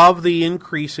 of the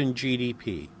increase in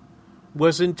GDP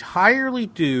was entirely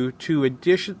due to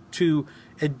additions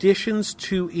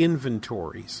to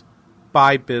inventories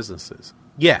by businesses.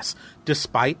 Yes,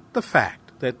 despite the fact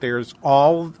that there's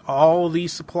all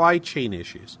these supply chain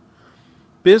issues.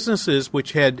 Businesses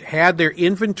which had their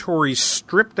inventories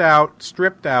stripped out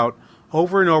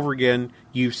over and over again,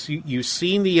 you've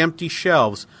seen the empty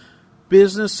shelves.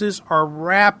 Businesses are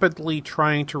rapidly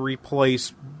trying to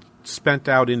replace spent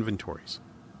out inventories.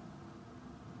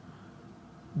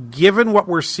 Given what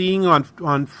we're seeing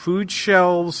on food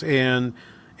shelves and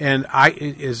I,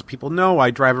 as people know,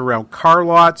 I drive around car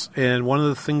lots, and one of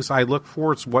the things I look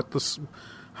for is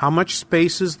how much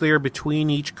space is there between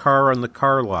each car on the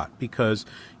car lot, because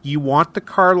you want the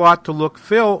car lot to look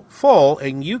full,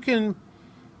 and you can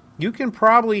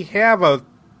probably have a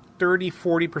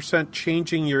 30-40%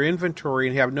 changing your inventory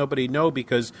and have nobody know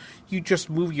because you just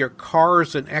move your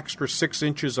cars an extra 6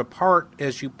 inches apart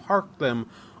as you park them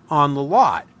on the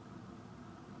lot.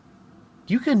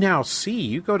 You can now see,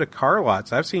 you go to car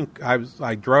lots. I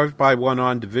drove by one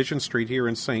on Division Street here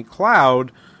in St.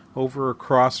 Cloud, over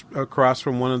across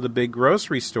from one of the big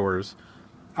grocery stores,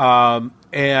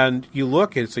 and you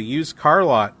look, it's a used car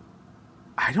lot.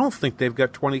 I don't think they've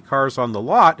got 20 cars on the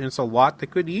lot, and it's a lot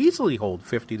that could easily hold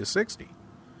 50 to 60.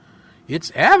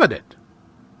 It's evident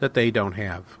that they don't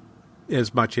have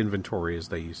as much inventory as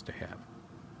they used to have.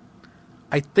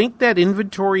 I think that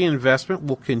inventory investment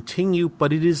will continue,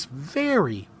 but it is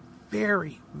very,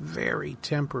 very, very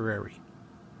temporary.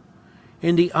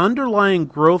 And the underlying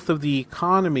growth of the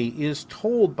economy is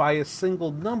told by a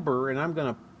single number, and I'm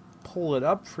going to pull it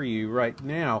up for you right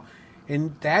now,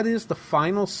 and that is the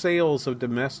final sales of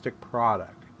domestic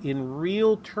product. In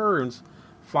real terms,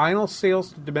 final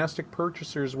sales to domestic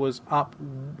purchasers was up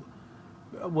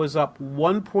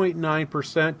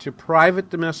 1.9%, to private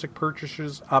domestic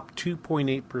purchasers up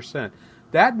 2.8%.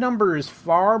 That number is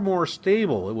far more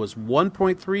stable. It was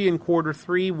 1.3 in quarter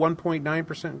 3,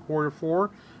 1.9% in quarter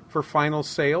 4 for final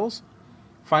sales.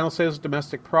 Final sales of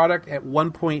domestic product at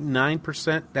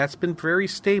 1.9%. That's been very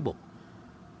stable.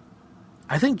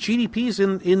 I think GDP is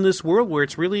in this world where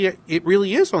it really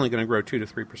is only going to grow 2 to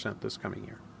 3% this coming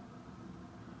year.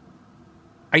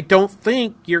 I don't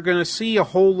think you're going to see a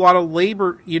whole lot of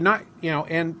labor. You're not,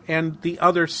 and the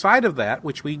other side of that,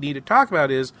 which we need to talk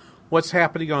about, is what's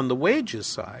happening on the wages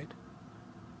side,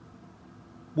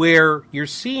 where you're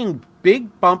seeing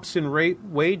big bumps in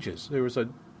wages. There's a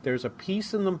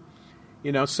piece in them,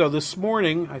 So this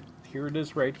morning, here it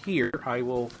is right here. I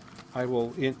will,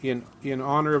 in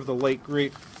honor of the late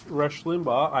great Rush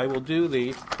Limbaugh, I will do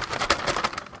the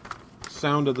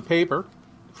sound of the paper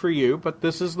for you, but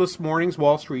this is this morning's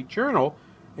Wall Street Journal,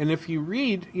 and if you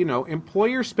read,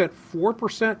 employers spent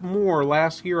 4% more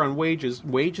last year on wages.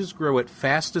 Wages grow at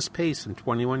fastest pace in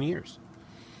 21 years.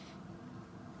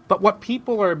 But what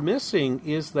people are missing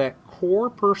is that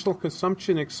core personal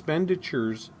consumption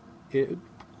expenditures,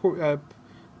 core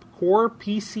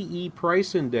PCE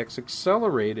price index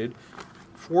accelerated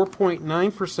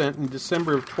 4.9% in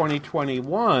December of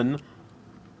 2021.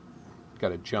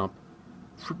 Got a jump.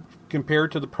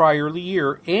 Compared to the prior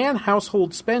year, and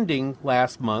household spending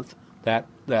last month, that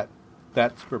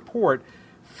report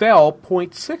fell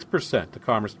 0.6%, the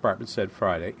Commerce Department said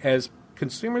Friday, as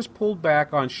consumers pulled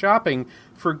back on shopping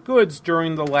for goods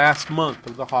during the last month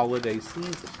of the holiday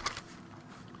season.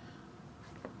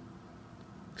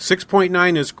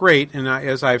 6.9 is great, and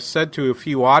as I've said to a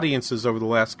few audiences over the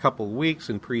last couple of weeks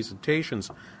in presentations,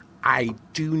 I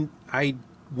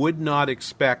would not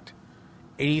expect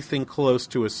anything close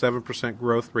to a 7%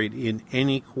 growth rate in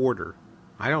any quarter.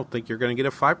 I don't think you're going to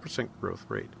get a 5% growth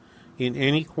rate in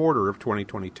any quarter of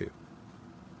 2022.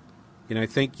 And I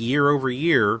think year over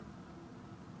year,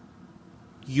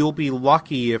 you'll be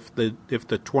lucky if the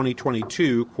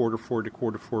 2022 quarter 4 to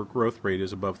quarter 4 growth rate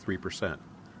is above 3%.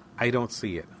 I don't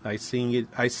see it. I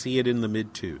see it in the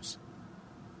mid-2s.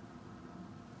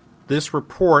 This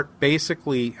report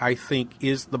basically, I think,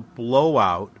 is the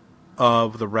blowout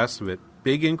of the rest of it.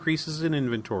 Big increases in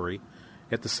inventory.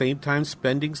 At the same time,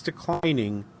 spending's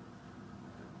declining.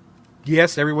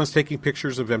 Yes, everyone's taking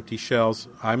pictures of empty shelves.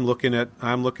 I'm looking at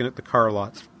the car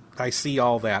lots. I see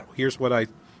all that. Here's what I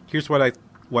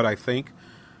think.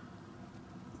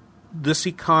 This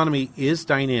economy is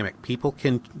dynamic. People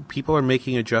are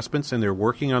making adjustments, and they're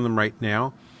working on them right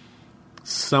now.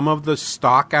 Some of the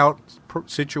stock out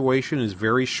situation is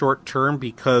very short term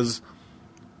because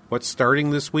what's starting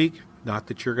this week, not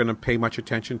that you're going to pay much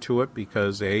attention to it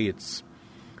because it's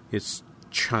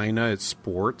China, it's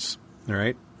sports, all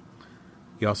right?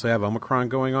 You also have Omicron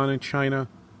going on in China.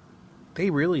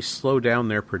 They really slow down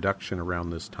their production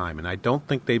around this time, and I don't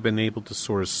think they've been able to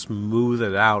sort of smooth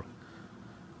it out.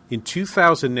 In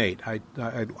 2008,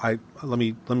 let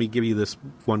me give you this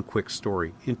one quick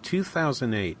story. In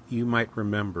 2008, you might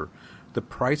remember, the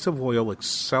price of oil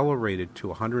accelerated to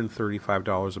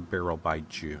 $135 a barrel by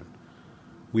June.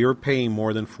 We were paying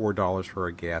more than $4 for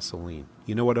our gasoline.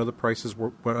 You know what other prices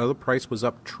were? What other price was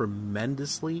up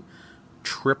tremendously,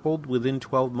 tripled within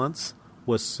 12 months?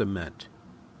 Was cement.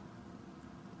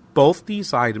 Both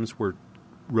these items were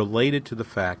related to the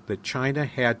fact that China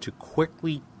had to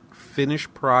quickly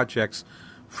finish projects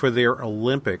for their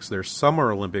Olympics, their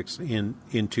Summer Olympics in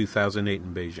 2008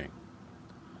 in Beijing.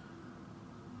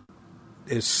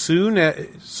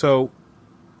 So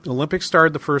Olympics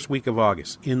started the first week of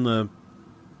August. In the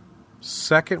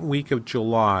second week of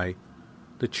July,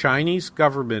 the Chinese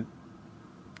government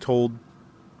told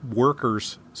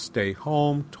workers stay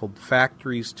home, told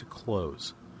factories to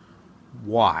close.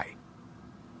 Why?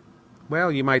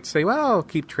 Well, you might say, well, it'll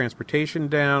keep transportation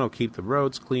down, it'll keep the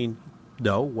roads clean.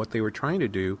 No, what they were trying to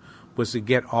do was to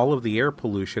get all of the air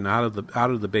pollution out of the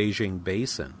Beijing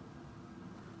basin,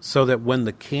 so that when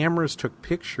the cameras took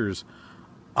pictures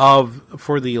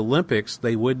for the Olympics,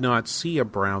 they would not see a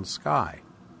brown sky.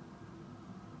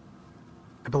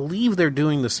 I believe they're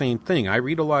doing the same thing. I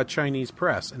read a lot of Chinese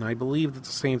press, and I believe that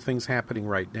the same thing's happening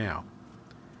right now.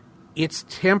 It's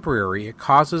temporary. It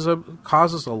causes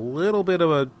a little bit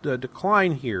of a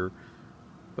decline here,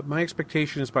 but my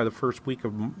expectation is by the first week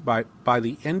by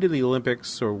the end of the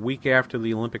Olympics or week after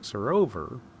the Olympics are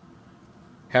over,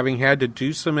 having had to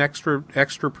do some extra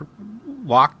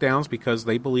lockdowns because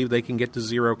they believe they can get to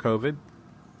zero COVID.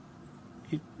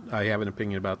 I have an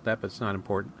opinion about that, but it's not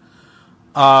important.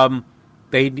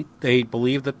 They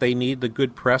believe that they need the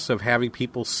good press of having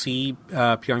people see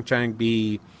Pyeongchang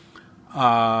be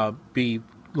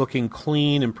looking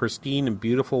clean and pristine and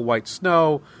beautiful white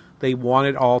snow. They want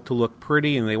it all to look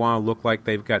pretty, and they want to look like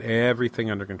they've got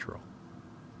everything under control.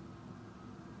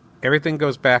 Everything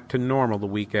goes back to normal the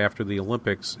week after the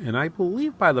Olympics, and I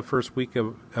believe by the first week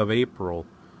of April,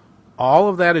 all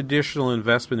of that additional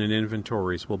investment in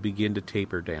inventories will begin to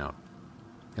taper down.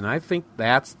 And I think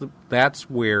that's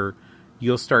where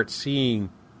you'll start seeing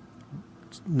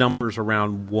numbers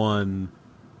around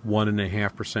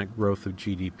 1.5% growth of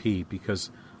GDP,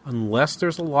 because unless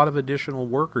there's a lot of additional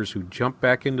workers who jump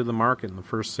back into the market in the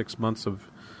first 6 months of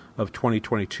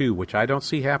 2022, which I don't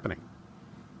see happening,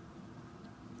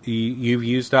 you've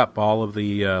used up all of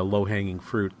the low-hanging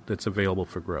fruit that's available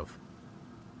for growth.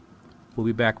 We'll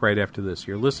be back right after this.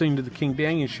 You're listening to The King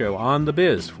Banyan Show on The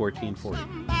Biz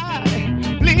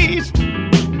 1440. Please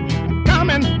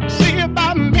come and see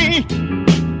about me.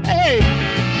 Hey,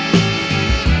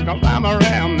 'cause I'm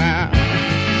around now.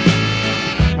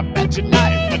 I bet your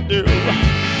life I do,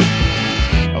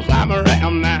 'cause I'm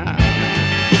around now.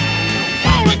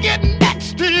 Wanna get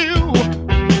next to you.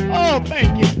 Oh,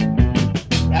 thank you.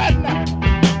 Right now.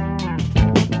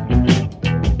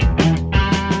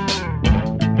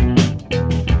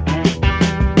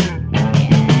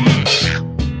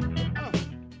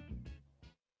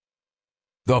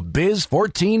 The Biz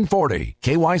 1440,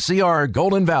 KYCR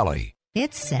Golden Valley.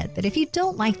 It's said that if you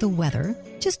don't like the weather,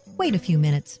 just wait a few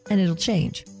minutes and it'll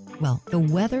change. Well, the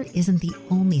weather isn't the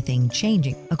only thing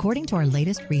changing. According to our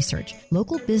latest research,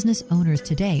 local business owners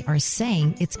today are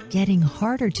saying it's getting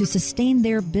harder to sustain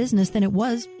their business than it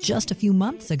was just a few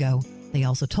months ago. They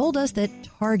also told us that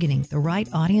targeting the right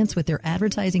audience with their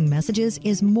advertising messages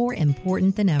is more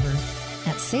important than ever.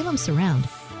 At Salem Surround,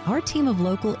 our team of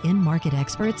local in-market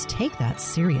experts take that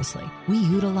seriously. We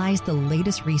utilize the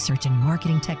latest research in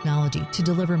marketing technology to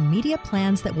deliver media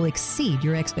plans that will exceed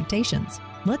your expectations.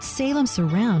 Let Salem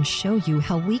Surround show you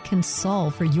how we can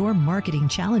solve for your marketing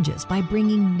challenges by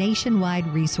bringing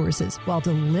nationwide resources while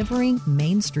delivering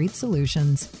Main Street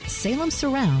solutions. Salem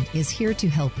Surround is here to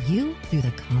help you through the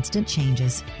constant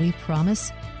changes. We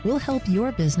promise we'll help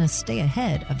your business stay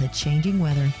ahead of the changing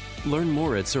weather. Learn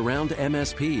more at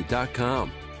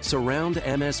surroundmsp.com.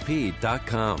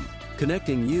 surroundmsp.com.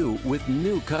 connecting you with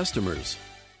new customers.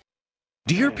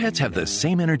 Do your pets have the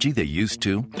same energy they used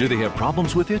to? Do they have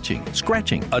problems with itching,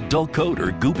 scratching, a dull coat,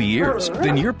 or goopy ears?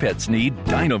 Then your pets need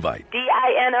Dinovite.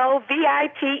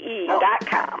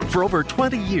 DINOVITE.com. For over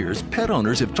 20 years, pet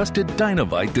owners have trusted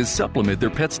Dinovite to supplement their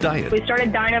pet's diet. We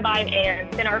started Dinovite,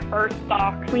 and in our first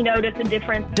box, we noticed a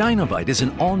difference. Dinovite is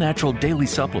an all-natural daily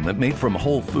supplement made from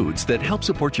whole foods that help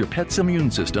support your pet's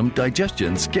immune system,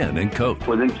 digestion, skin, and coat.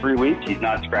 Within 3 weeks, he's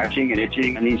not scratching and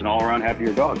itching, and he's an all-around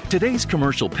happier dog. Today's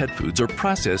commercial pet foods are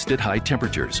processed at high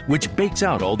temperatures, which bakes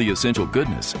out all the essential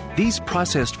goodness. These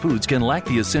processed foods can lack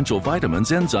the essential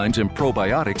vitamins, enzymes, and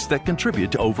probiotics that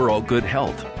contribute to overall good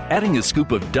health. Adding a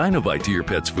scoop of Dinovite to your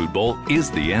pet's food bowl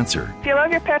is the answer. If you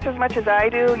love your pets as much as I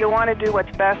do, you'll want to do what's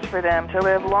best for them to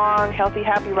live long, healthy,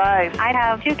 happy lives. I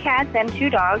have 2 cats and 2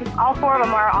 dogs. All 4 of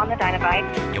them are on the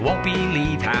Dinovite. You won't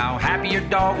believe how happy your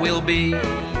dog will be.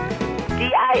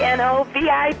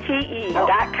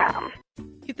 DINOVITE.com.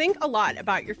 You think a lot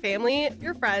about your family,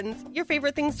 your friends, your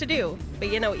favorite things to do.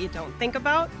 But you know what you don't think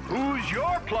about? Who's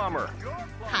your plumber?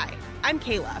 Hi, I'm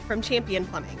Kayla from Champion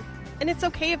Plumbing. And it's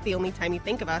okay if the only time you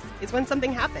think of us is when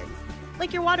something happens,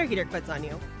 like your water heater quits on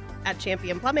you. At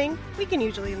Champion Plumbing, we can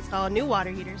usually install a new water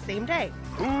heater same day.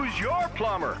 Who's your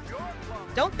plumber?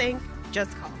 Don't think,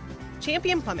 just call.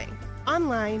 Champion Plumbing,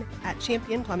 online at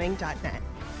championplumbing.net.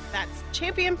 That's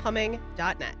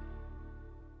championplumbing.net.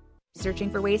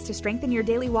 Searching for ways to strengthen your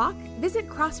daily walk? Visit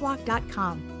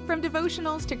crosswalk.com. From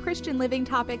devotionals to Christian living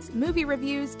topics, movie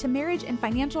reviews to marriage and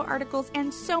financial articles,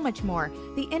 and so much more.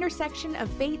 The intersection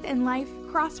of faith and life,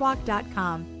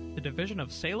 crosswalk.com. The division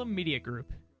of Salem Media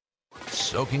Group.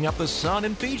 Soaking up the sun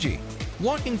in Fiji,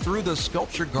 walking through the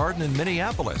sculpture garden in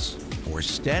Minneapolis, or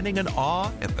standing in awe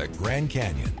at the Grand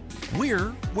Canyon.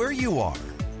 We're where you are.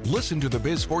 Listen to the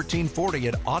Biz 1440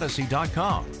 at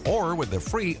Odyssey.com or with the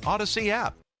free Odyssey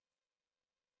app.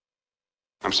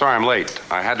 I'm sorry I'm late.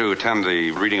 I had to attend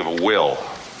the reading of a will.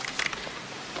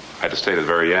 I had to stay to the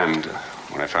very end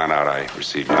when I found out I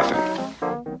received nothing.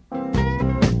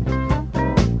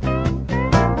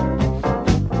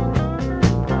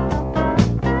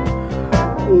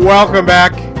 Welcome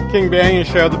back. King Banyan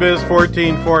Show, the Biz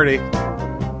 1440.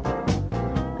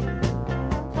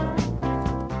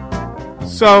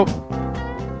 So,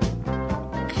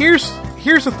 here's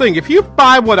the thing. If you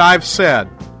buy what I've said,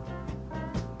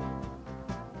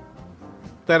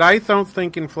 that I don't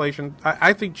think inflation,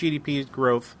 I think GDP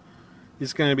growth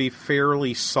is going to be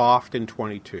fairly soft in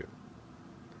 22.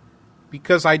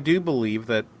 Because I do believe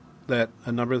that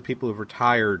a number of the people who've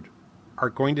retired are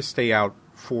going to stay out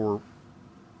for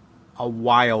a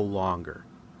while longer.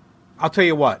 I'll tell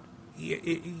you what.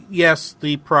 Yes,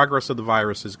 the progress of the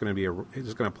virus is going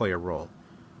to play a role.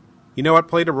 You know what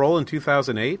played a role in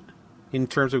 2008 in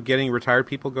terms of getting retired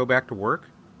people go back to work?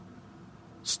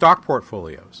 Stock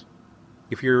portfolios.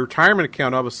 If your retirement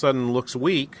account all of a sudden looks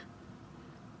weak,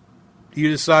 you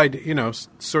decide,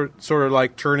 sort of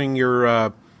like turning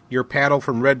your paddle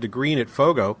from red to green at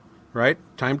Fogo, right?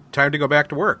 Time to go back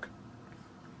to work.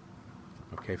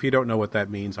 Okay, if you don't know what that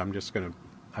means, I'm just gonna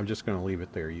leave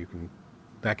it there.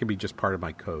 That can be just part of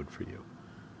my code for you.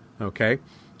 Okay,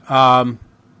 the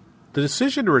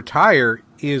decision to retire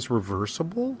is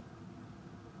reversible,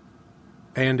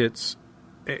 and it's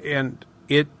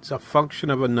a function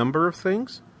of a number of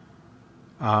things.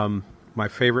 My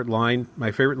favorite line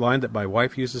that my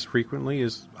wife uses frequently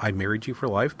is, "I married you for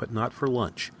life, but not for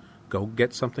lunch. Go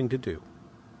get something to do."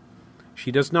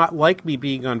 She does not like me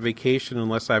being on vacation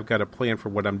unless I've got a plan for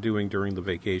what I'm doing during the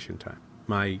vacation time.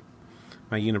 My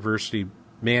university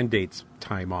mandates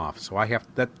time off, so I have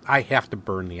to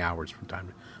burn the hours from time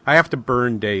to time. I have to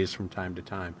burn days from time to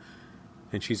time.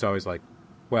 And she's always like,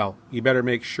 "Well, you better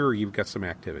make sure you've got some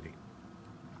activity,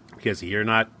 because you're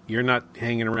not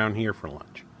hanging around here for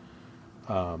lunch."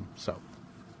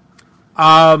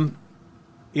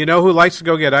 You know who likes to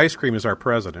go get ice cream is our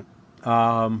president.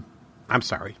 I'm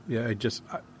sorry. Yeah,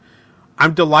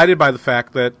 I'm delighted by the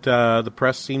fact that the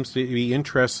press seems to be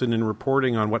interested in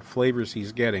reporting on what flavors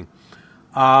he's getting.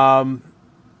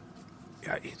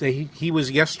 He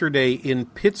was yesterday in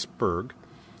Pittsburgh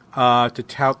to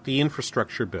tout the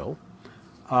infrastructure bill,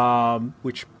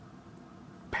 which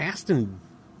passed in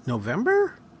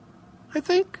November, I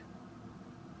think.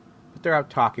 But they're out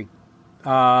talking.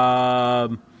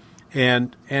 And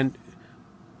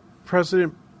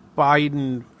President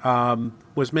Biden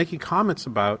was making comments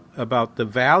about the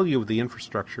value of the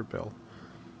infrastructure bill.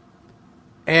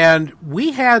 And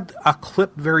we had a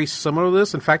clip very similar to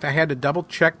this. In fact, I had to double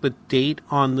check the date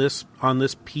on this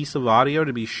piece of audio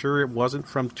to be sure it wasn't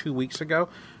from 2 weeks ago.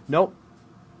 Nope.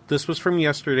 This was from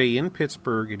yesterday in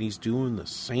Pittsburgh, and he's doing the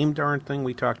same darn thing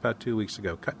we talked about 2 weeks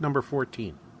ago. Cut number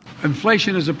 14.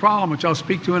 Inflation is a problem, which I'll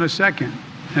speak to in a second.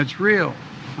 It's real.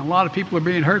 A lot of people are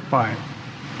being hurt by it.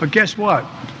 But guess what?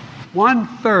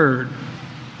 1/3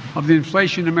 of the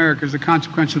inflation in America is the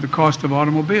consequence of the cost of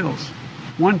automobiles.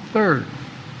 1/3.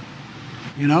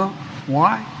 You know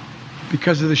why?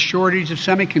 Because of the shortage of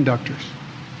semiconductors.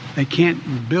 They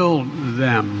can't build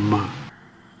them.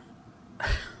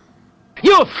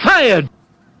 You're fired!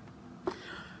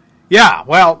 Yeah,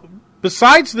 well,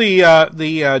 besides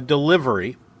the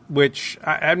delivery, which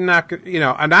I'm not,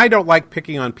 and I don't like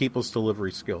picking on people's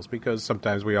delivery skills because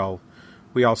sometimes we all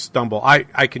stumble.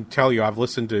 I can tell you, I've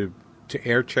listened to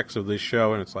air checks of this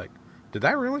show, and it's like, did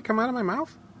that really come out of my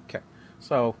mouth? Okay,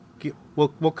 so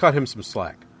we'll cut him some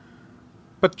slack.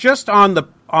 But just on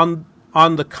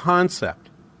the concept,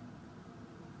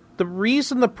 the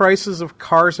reason the prices of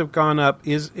cars have gone up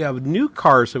new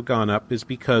cars have gone up is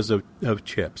because of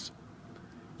chips.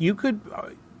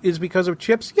 Is because of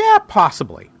chips? Yeah,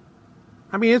 possibly.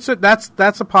 I mean,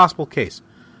 that's a possible case.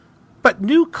 But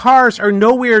new cars are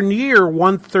nowhere near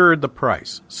 1/3 the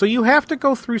price. So you have to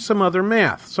go through some other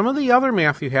math. Some of the other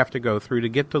math you have to go through to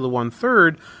get to the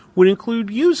 1/3 would include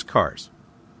used cars.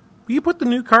 You put the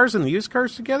new cars and the used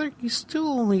cars together, you still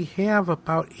only have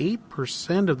about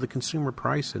 8% of the consumer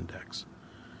price index.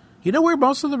 You know where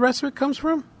most of the rest of it comes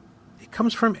from? It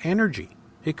comes from energy.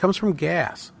 It comes from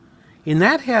gas. And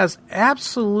that has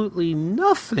absolutely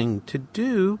nothing to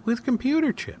do with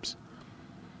computer chips.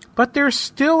 But they're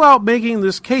still out making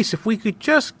this case. If we could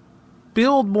just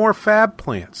build more fab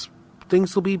plants,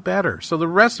 things will be better. So the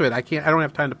rest of it, I don't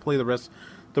have time to play the rest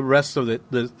of it.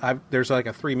 There's like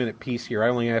a 3-minute piece here. I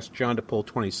only asked John to pull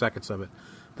 20 seconds of it.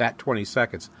 That 20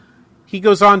 seconds. He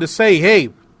goes on to say, hey,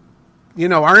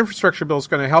 our infrastructure bill is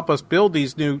going to help us build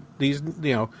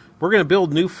we're going to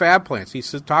build new fab plants. He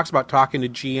talks about talking to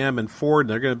GM and Ford,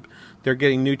 and they're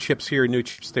getting new chips here and new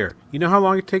chips there. You know how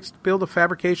long it takes to build a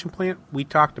fabrication plant? We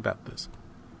talked about this.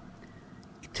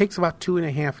 It takes about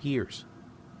 2.5 years.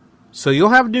 So you'll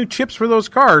have new chips for those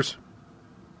cars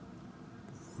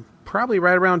probably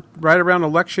right around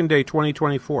Election Day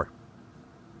 2024.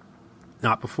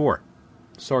 Not before.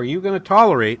 So are you going to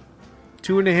tolerate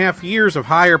 2.5 years of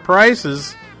higher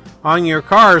prices on your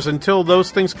cars until those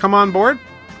things come on board?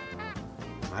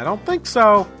 I don't think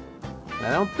so.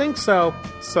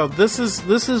 So this is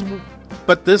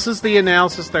the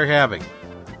analysis they're having.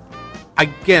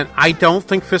 Again, I don't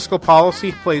think fiscal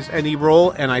policy plays any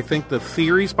role, and I think the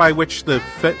theories by which the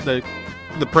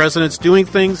president's doing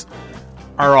things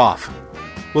are off.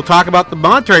 We'll talk about the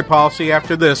monetary policy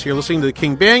after this. You're listening to the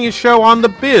King Banaian Show on the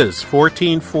Biz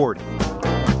 1440.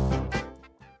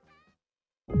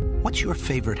 What's your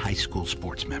favorite high school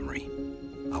sports memory?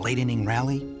 A late-inning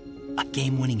rally? A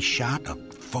game-winning shot? A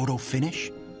photo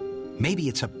finish? Maybe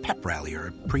it's a pep rally or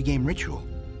a pregame ritual.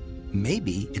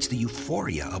 Maybe it's the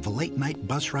euphoria of a late-night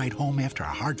bus ride home after a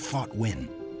hard-fought win.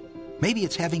 Maybe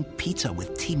it's having pizza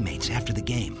with teammates after the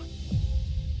game.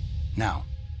 Now,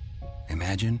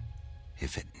 imagine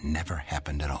if it never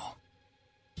happened at all.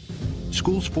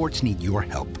 School sports need your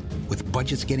help. With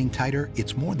budgets getting tighter,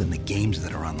 it's more than the games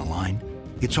that are on the line.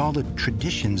 It's all the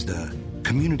traditions, the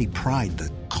community pride, the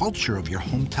culture of your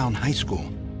hometown high school.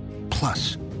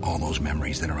 Plus, all those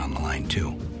memories that are on the line,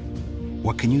 too.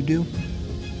 What can you do?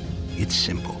 It's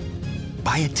simple.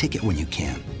 Buy a ticket when you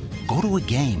can. Go to a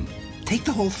game. Take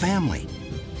the whole family.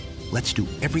 Let's do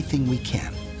everything we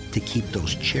can to keep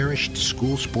those cherished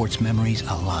school sports memories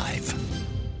alive.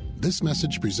 This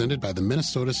message presented by the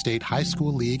Minnesota State High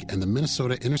School League and the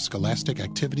Minnesota Interscholastic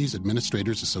Activities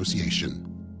Administrators Association.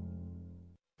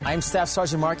 I'm Staff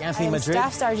Sergeant Mark Anthony Madrid.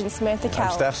 Staff Sergeant Samantha Cowell.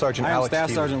 I'm Staff Sergeant Alex Staff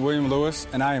Keeler. Sergeant William Lewis,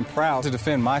 and I am proud to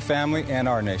defend my family and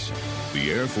our nation.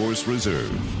 The Air Force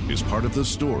Reserve is part of the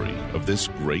story of this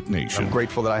great nation. I'm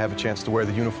grateful that I have a chance to wear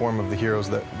the uniform of the heroes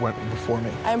that went before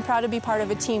me. I'm proud to be part of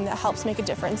a team that helps make a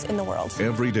difference in the world.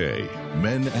 Every day,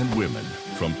 men and women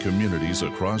from communities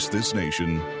across this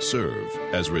nation serve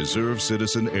as Reserve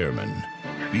Citizen Airmen.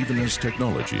 Even as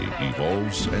technology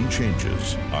evolves and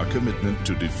changes, our commitment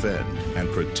to defend and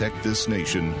protect this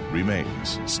nation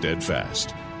remains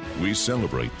steadfast. We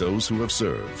celebrate those who have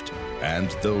served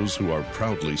and those who are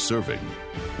proudly serving.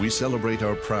 We celebrate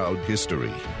our proud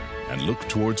history and look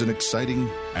towards an exciting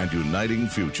and uniting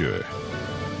future.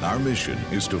 Our mission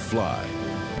is to fly,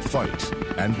 fight,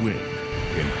 and win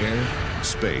in air,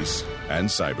 space, and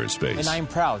cyberspace. And I am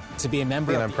proud to be a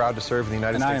member. And I'm proud to serve in the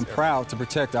United States. And I am proud to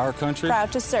protect our country.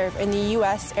 Proud to serve in the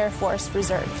U.S. Air Force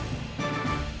Reserve.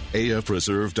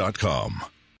 AFReserve.com.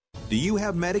 Do you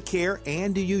have Medicare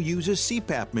and do you use a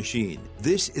CPAP machine?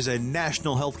 This is a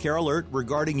national healthcare alert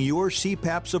regarding your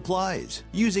CPAP supplies.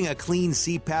 Using a clean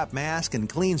CPAP mask and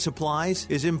clean supplies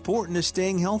is important to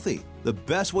staying healthy. The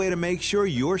best way to make sure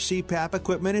your CPAP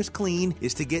equipment is clean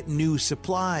is to get new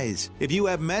supplies. If you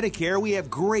have Medicare, we have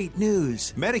great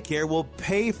news. Medicare will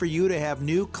pay for you to have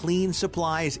new clean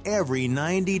supplies every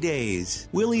 90 days.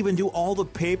 We'll even do all the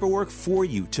paperwork for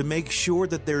you to make sure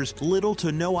that there's little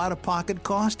to no out-of-pocket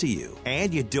cost to you.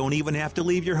 And you don't even have to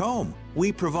leave your home.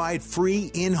 We provide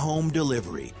free in-home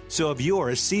delivery. So if you're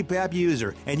a CPAP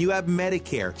user and you have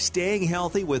Medicare, staying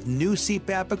healthy with new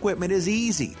CPAP equipment is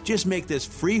easy. Just make this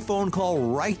free phone call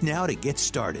right now to get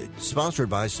started. Sponsored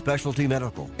by Specialty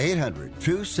Medical.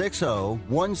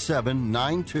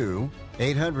 800-260-1792.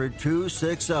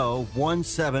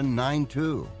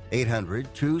 800-260-1792.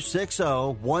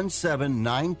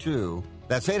 800-260-1792.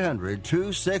 That's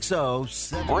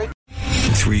 800-260-1792.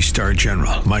 3-star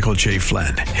General Michael J.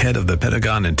 Flynn, head of the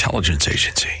Pentagon Intelligence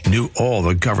Agency, knew all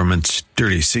the government's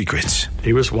dirty secrets.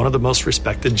 He was one of the most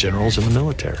respected generals in the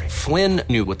military. Flynn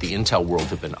knew what the intel world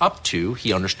had been up to.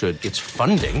 He understood its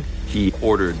funding. He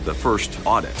ordered the first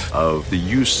audit of the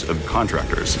use of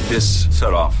contractors. This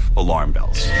set off alarm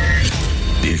bells.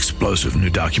 The explosive new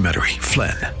documentary,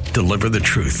 Flynn, Deliver the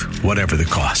Truth, Whatever the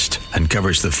Cost,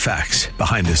 uncovers the facts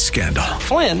behind this scandal.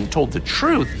 Flynn told the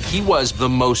truth. He was the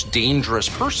most dangerous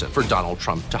person for Donald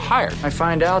Trump to hire. I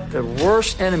find out the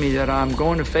worst enemy that I'm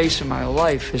going to face in my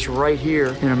life is right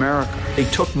here in America. They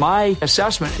took my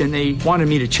assessment and they wanted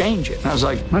me to change it. And I was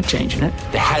like, I'm not changing it.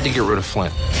 They had to get rid of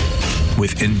Flynn.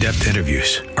 With in-depth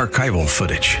interviews, archival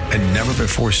footage, and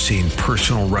never-before-seen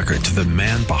personal records of the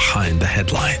man behind the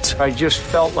headlines. I just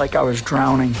felt like I was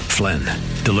drowning. Flynn,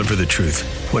 Deliver the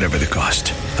Truth, Whatever the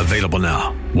Cost. Available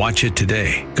now. Watch it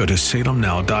today. Go to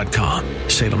salemnow.com.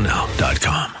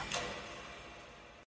 salemnow.com.